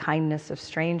on the kindness of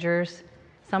strangers,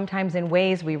 sometimes in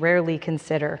ways we rarely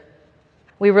consider.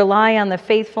 We rely on the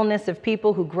faithfulness of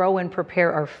people who grow and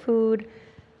prepare our food,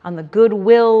 on the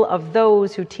goodwill of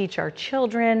those who teach our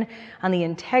children, on the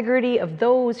integrity of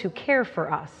those who care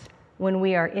for us when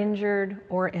we are injured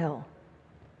or ill.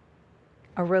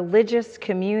 A religious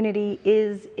community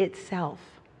is itself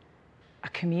a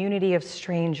community of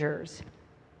strangers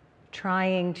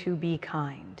trying to be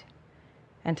kind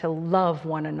and to love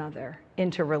one another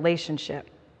into relationship.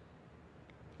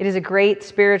 It is a great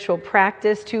spiritual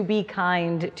practice to be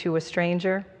kind to a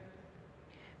stranger,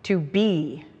 to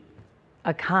be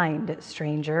a kind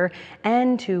stranger,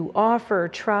 and to offer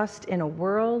trust in a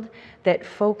world that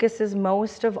focuses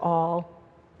most of all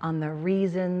on the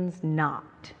reasons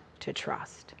not to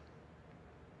trust.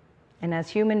 And as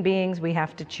human beings, we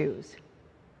have to choose.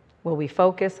 Will we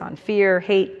focus on fear,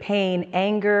 hate, pain,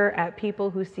 anger at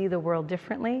people who see the world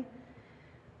differently?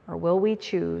 Or will we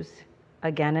choose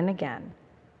again and again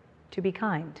to be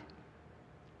kind,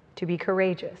 to be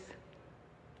courageous,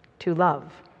 to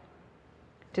love,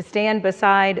 to stand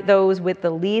beside those with the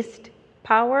least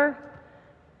power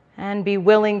and be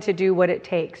willing to do what it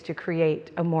takes to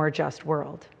create a more just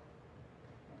world?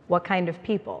 What kind of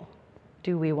people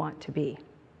do we want to be?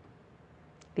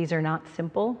 These are not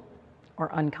simple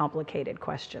or uncomplicated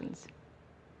questions.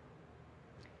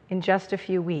 In just a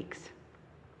few weeks,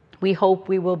 we hope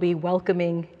we will be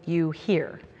welcoming you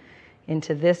here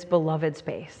into this beloved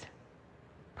space,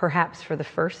 perhaps for the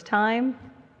first time,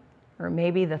 or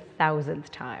maybe the 1,000th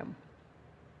time.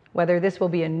 Whether this will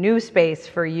be a new space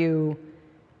for you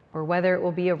or whether it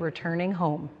will be a returning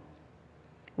home,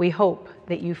 we hope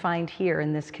that you find here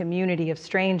in this community of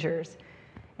strangers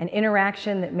an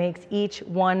interaction that makes each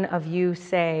one of you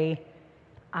say,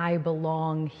 I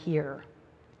belong here.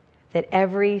 That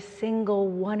every single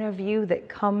one of you that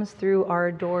comes through our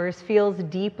doors feels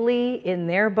deeply in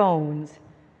their bones,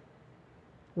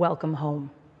 welcome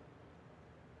home.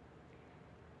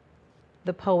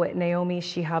 The poet Naomi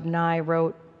Shihab Nye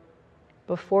wrote,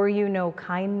 before you know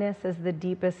kindness as the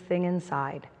deepest thing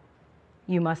inside,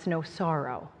 you must know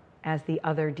sorrow as the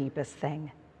other deepest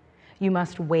thing. You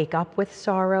must wake up with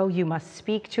sorrow. You must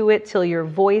speak to it till your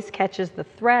voice catches the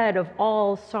thread of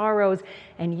all sorrows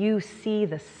and you see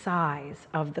the size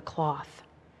of the cloth.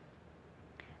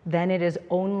 Then it is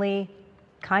only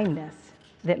kindness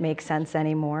that makes sense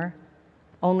anymore.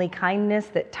 Only kindness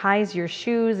that ties your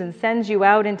shoes and sends you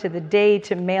out into the day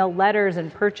to mail letters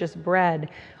and purchase bread.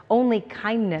 Only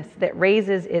kindness that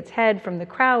raises its head from the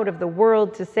crowd of the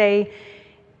world to say,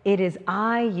 it is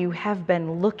I you have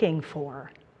been looking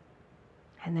for,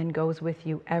 and then goes with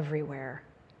you everywhere,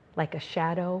 like a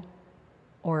shadow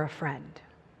or a friend.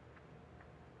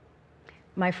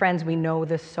 My friends, we know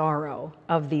the sorrow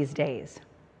of these days.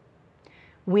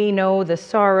 We know the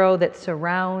sorrow that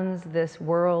surrounds this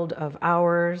world of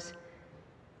ours.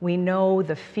 We know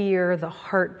the fear, the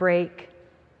heartbreak,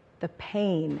 the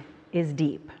pain is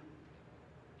deep.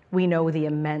 We know the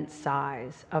immense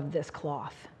size of this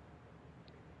cloth.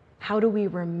 How do we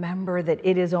remember that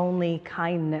it is only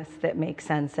kindness that makes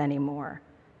sense anymore?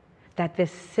 That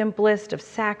this simplest of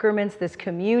sacraments, this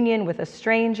communion with a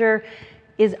stranger,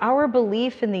 is our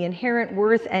belief in the inherent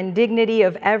worth and dignity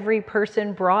of every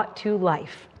person brought to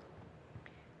life.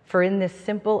 For in this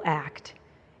simple act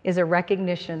is a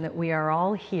recognition that we are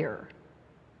all here,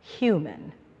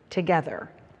 human, together,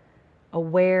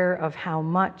 aware of how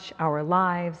much our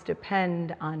lives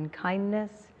depend on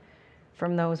kindness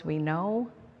from those we know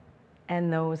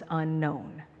and those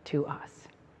unknown to us.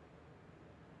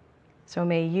 So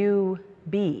may you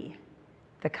be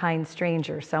the kind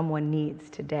stranger someone needs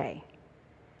today.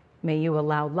 May you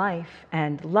allow life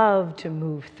and love to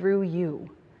move through you,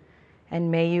 and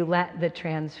may you let the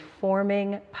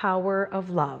transforming power of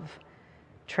love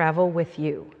travel with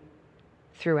you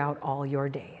throughout all your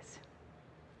days.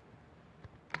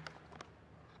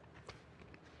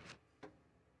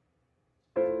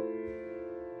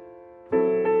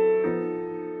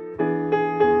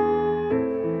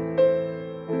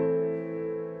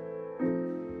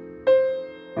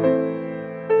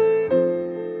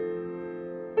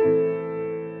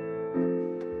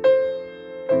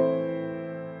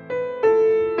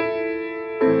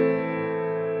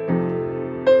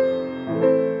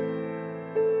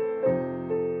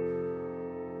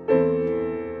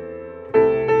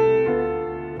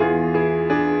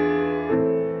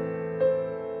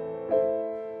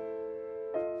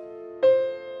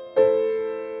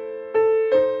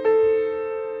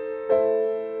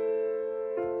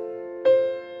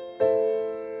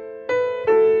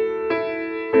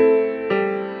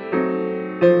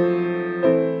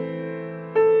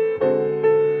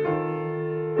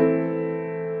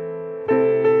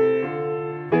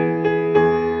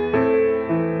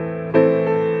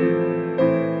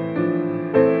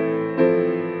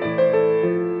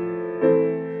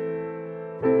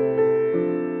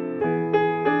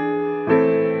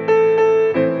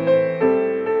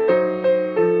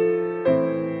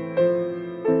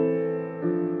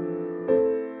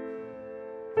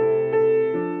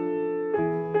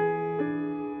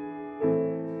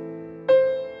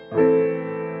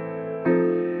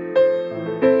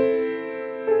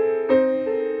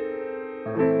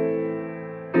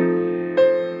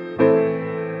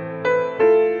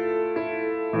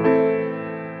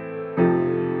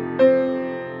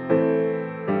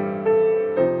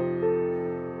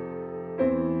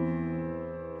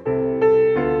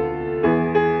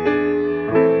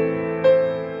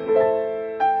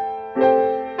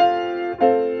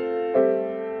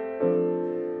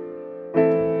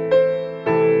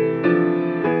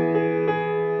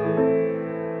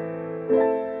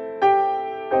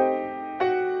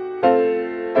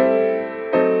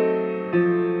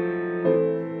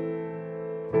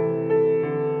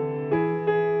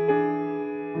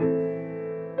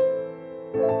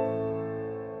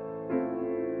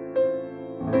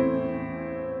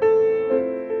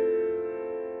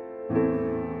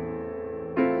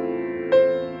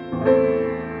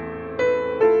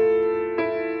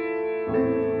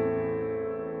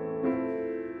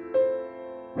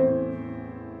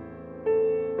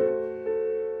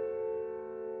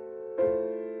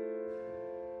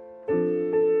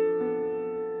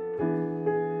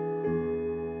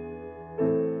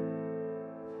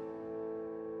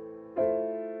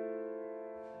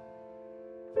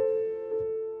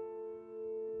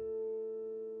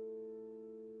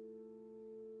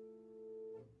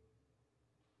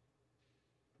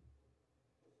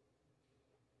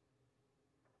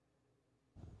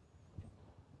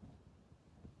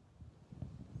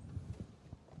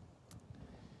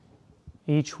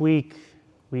 Each week,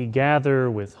 we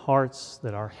gather with hearts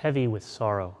that are heavy with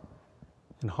sorrow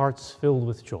and hearts filled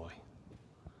with joy.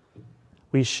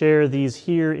 We share these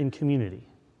here in community,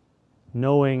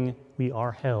 knowing we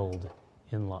are held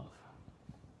in love.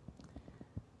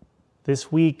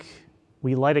 This week,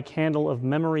 we light a candle of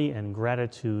memory and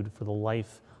gratitude for the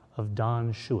life of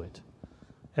Don Schuett,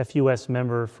 FUS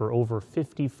member for over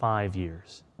 55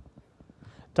 years.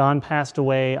 Don passed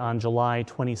away on July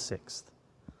 26th.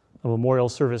 A memorial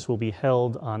service will be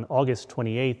held on August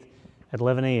 28th at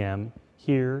 11 a.m.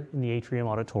 here in the Atrium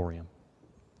Auditorium.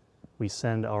 We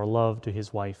send our love to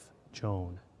his wife,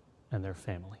 Joan, and their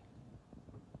family.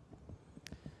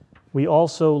 We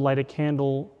also light a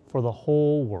candle for the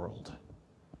whole world.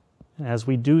 And as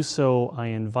we do so, I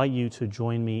invite you to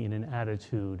join me in an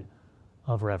attitude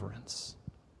of reverence.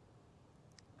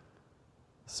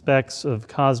 Specks of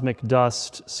cosmic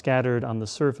dust scattered on the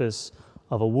surface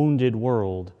of a wounded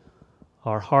world.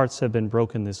 Our hearts have been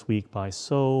broken this week by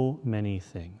so many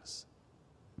things.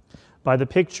 By the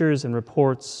pictures and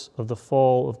reports of the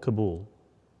fall of Kabul,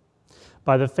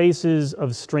 by the faces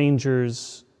of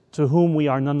strangers to whom we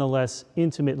are nonetheless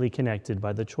intimately connected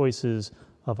by the choices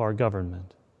of our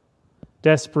government,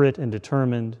 desperate and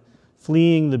determined,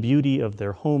 fleeing the beauty of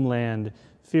their homeland,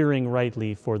 fearing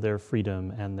rightly for their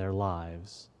freedom and their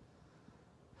lives,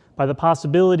 by the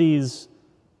possibilities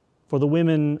for the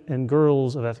women and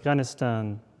girls of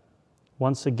Afghanistan,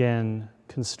 once again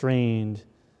constrained,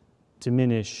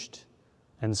 diminished,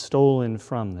 and stolen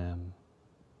from them,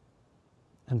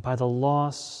 and by the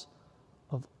loss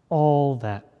of all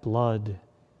that blood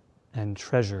and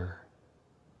treasure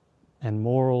and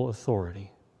moral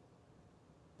authority,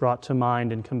 brought to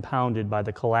mind and compounded by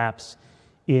the collapse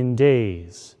in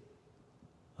days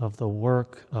of the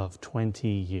work of 20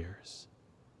 years.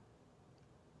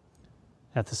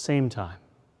 At the same time,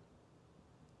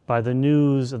 by the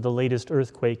news of the latest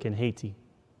earthquake in Haiti,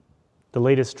 the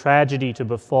latest tragedy to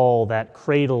befall that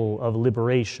cradle of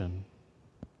liberation.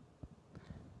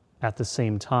 At the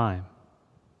same time,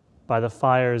 by the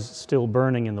fires still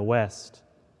burning in the West,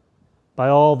 by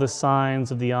all the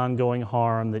signs of the ongoing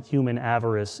harm that human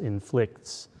avarice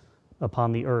inflicts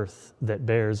upon the earth that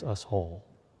bears us all.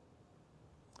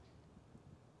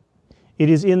 It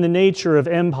is in the nature of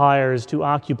empires to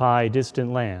occupy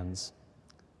distant lands.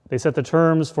 They set the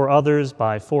terms for others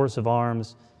by force of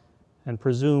arms and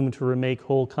presume to remake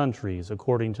whole countries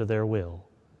according to their will.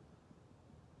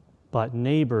 But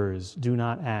neighbors do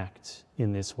not act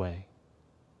in this way.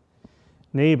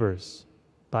 Neighbors,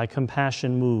 by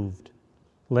compassion moved,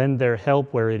 lend their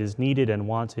help where it is needed and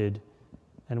wanted,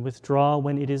 and withdraw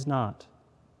when it is not,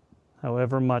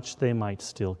 however much they might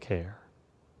still care.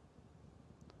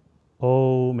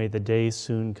 Oh, may the day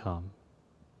soon come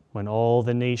when all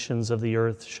the nations of the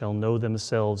earth shall know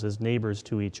themselves as neighbors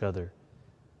to each other,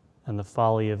 and the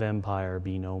folly of empire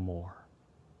be no more.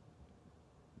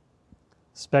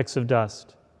 Specks of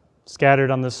dust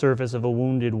scattered on the surface of a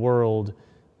wounded world,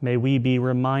 may we be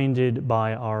reminded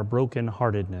by our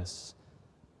broken-heartedness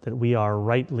that we are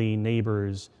rightly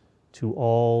neighbors to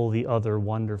all the other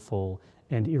wonderful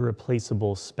and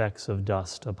irreplaceable specks of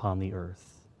dust upon the earth.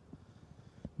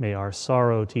 May our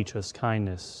sorrow teach us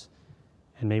kindness,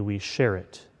 and may we share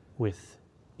it with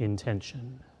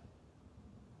intention.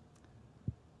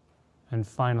 And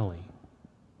finally,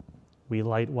 we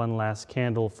light one last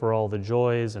candle for all the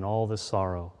joys and all the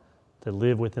sorrow that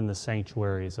live within the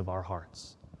sanctuaries of our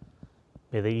hearts.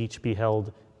 May they each be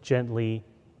held gently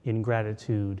in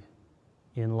gratitude,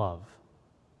 in love,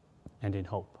 and in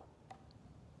hope.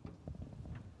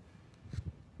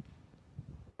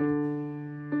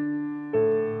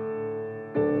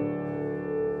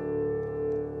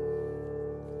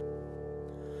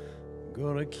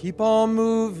 Gonna keep on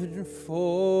moving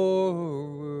forward.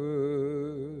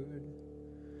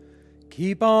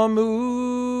 Keep on moving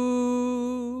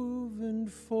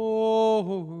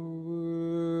forward.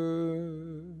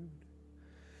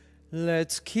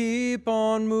 Let's keep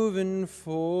on moving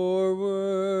forward.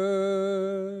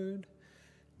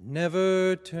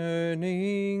 Never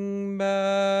turning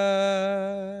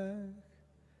back.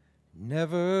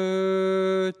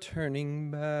 Never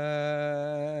turning back.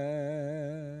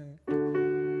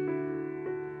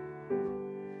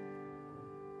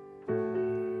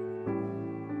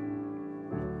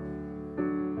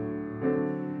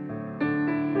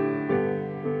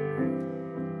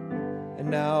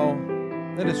 Now,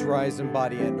 let us rise in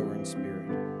body and or in spirit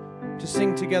to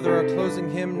sing together our closing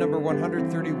hymn, number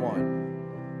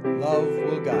 131, Love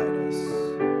Will Guide Us.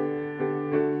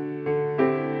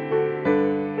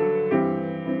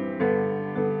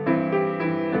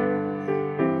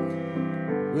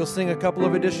 We'll sing a couple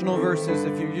of additional verses.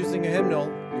 If you're using a hymnal,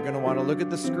 you're going to want to look at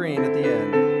the screen at the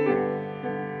end.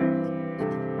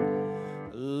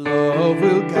 Love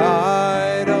will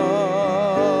guide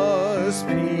us,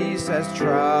 peace has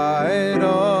tried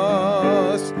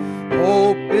us,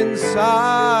 hope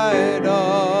inside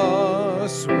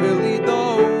us will lead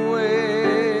the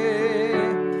way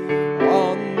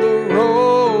on the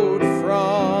road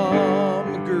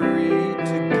from greed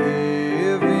to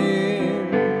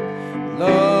giving.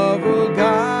 Love will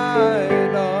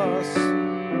guide us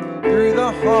through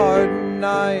the hard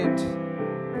night.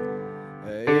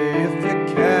 If you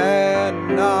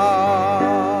cannot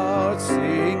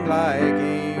sing like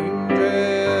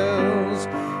angels,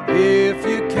 if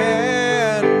you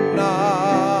cannot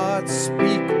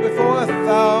speak before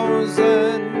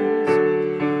thousands,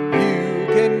 you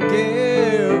can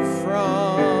give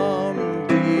from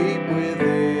deep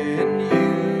within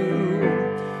you.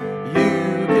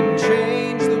 You can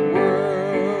change the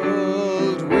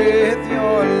world with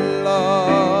your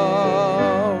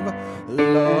love.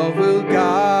 Love will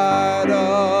guide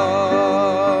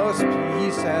us,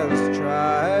 peace has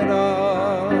tried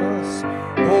us,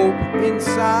 hope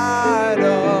inside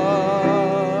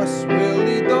us will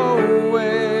lead the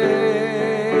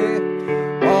way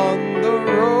on the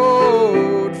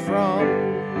road from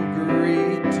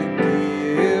greed to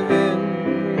giving.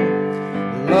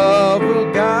 Love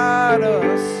will guide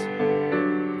us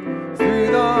through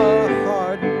the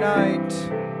hard night.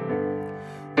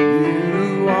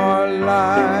 You are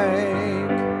like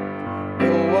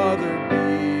no other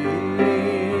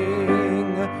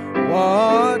being.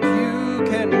 What you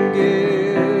can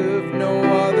give, no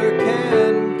other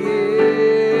can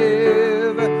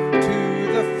give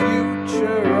to the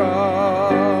future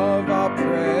of our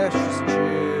precious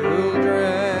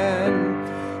children,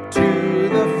 to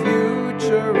the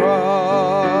future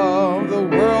of the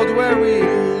world where we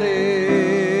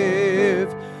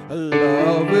live.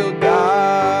 Love will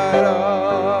guide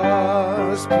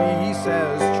us, peace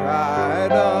has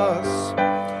tried us,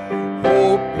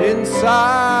 hope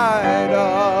inside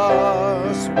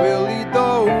us will lead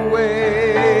the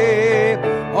way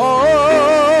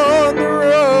on the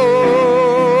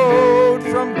road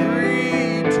from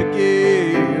greed to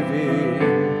giving.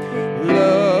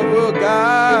 Love will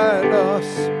guide us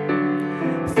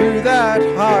through that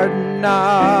hard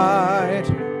night.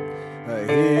 I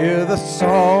hear the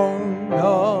song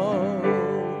of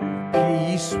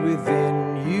peace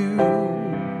within you.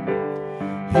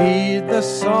 Heed the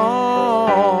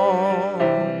song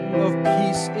of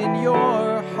peace in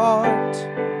your heart.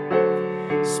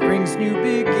 Spring's new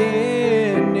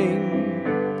beginning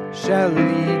shall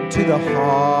lead to the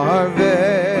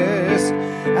harvest,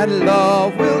 and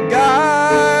love will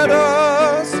guide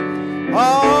us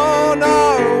on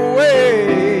our way.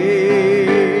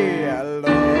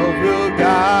 Love will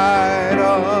guide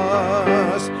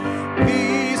us,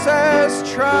 peace has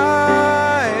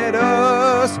tried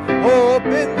us, hope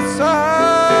inside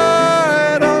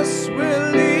us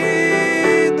will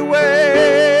lead the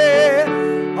way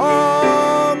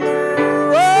on the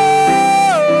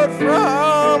road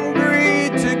from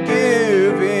greed to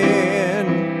giving.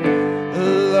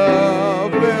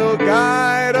 Love will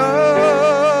guide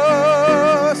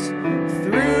us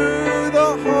through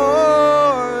the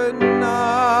hard night.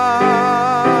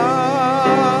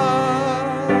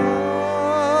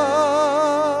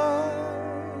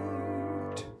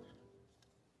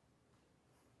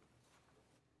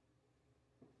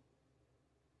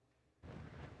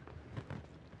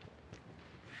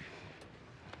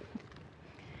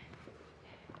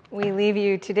 We leave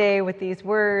you today with these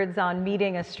words on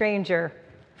meeting a stranger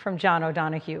from John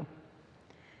O'Donohue.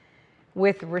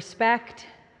 With respect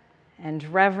and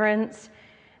reverence,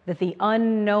 that the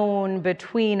unknown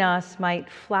between us might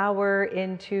flower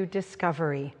into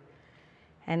discovery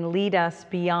and lead us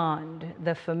beyond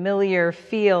the familiar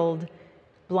field,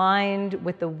 blind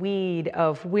with the weed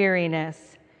of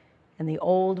weariness and the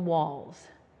old walls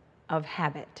of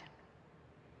habit.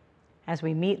 As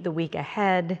we meet the week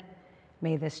ahead,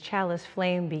 may this chalice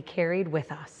flame be carried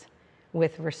with us,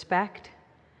 with respect,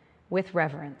 with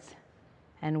reverence,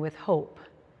 and with hope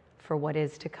for what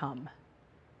is to come.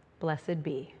 Blessed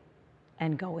be,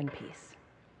 and go in peace.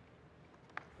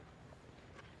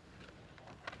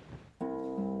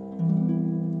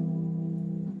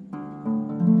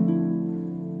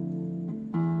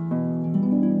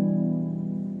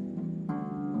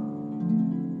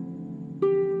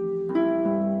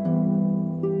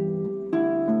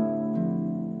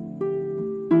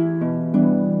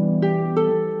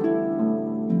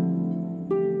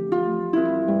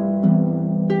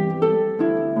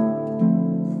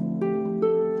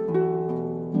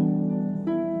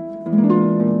 Amen.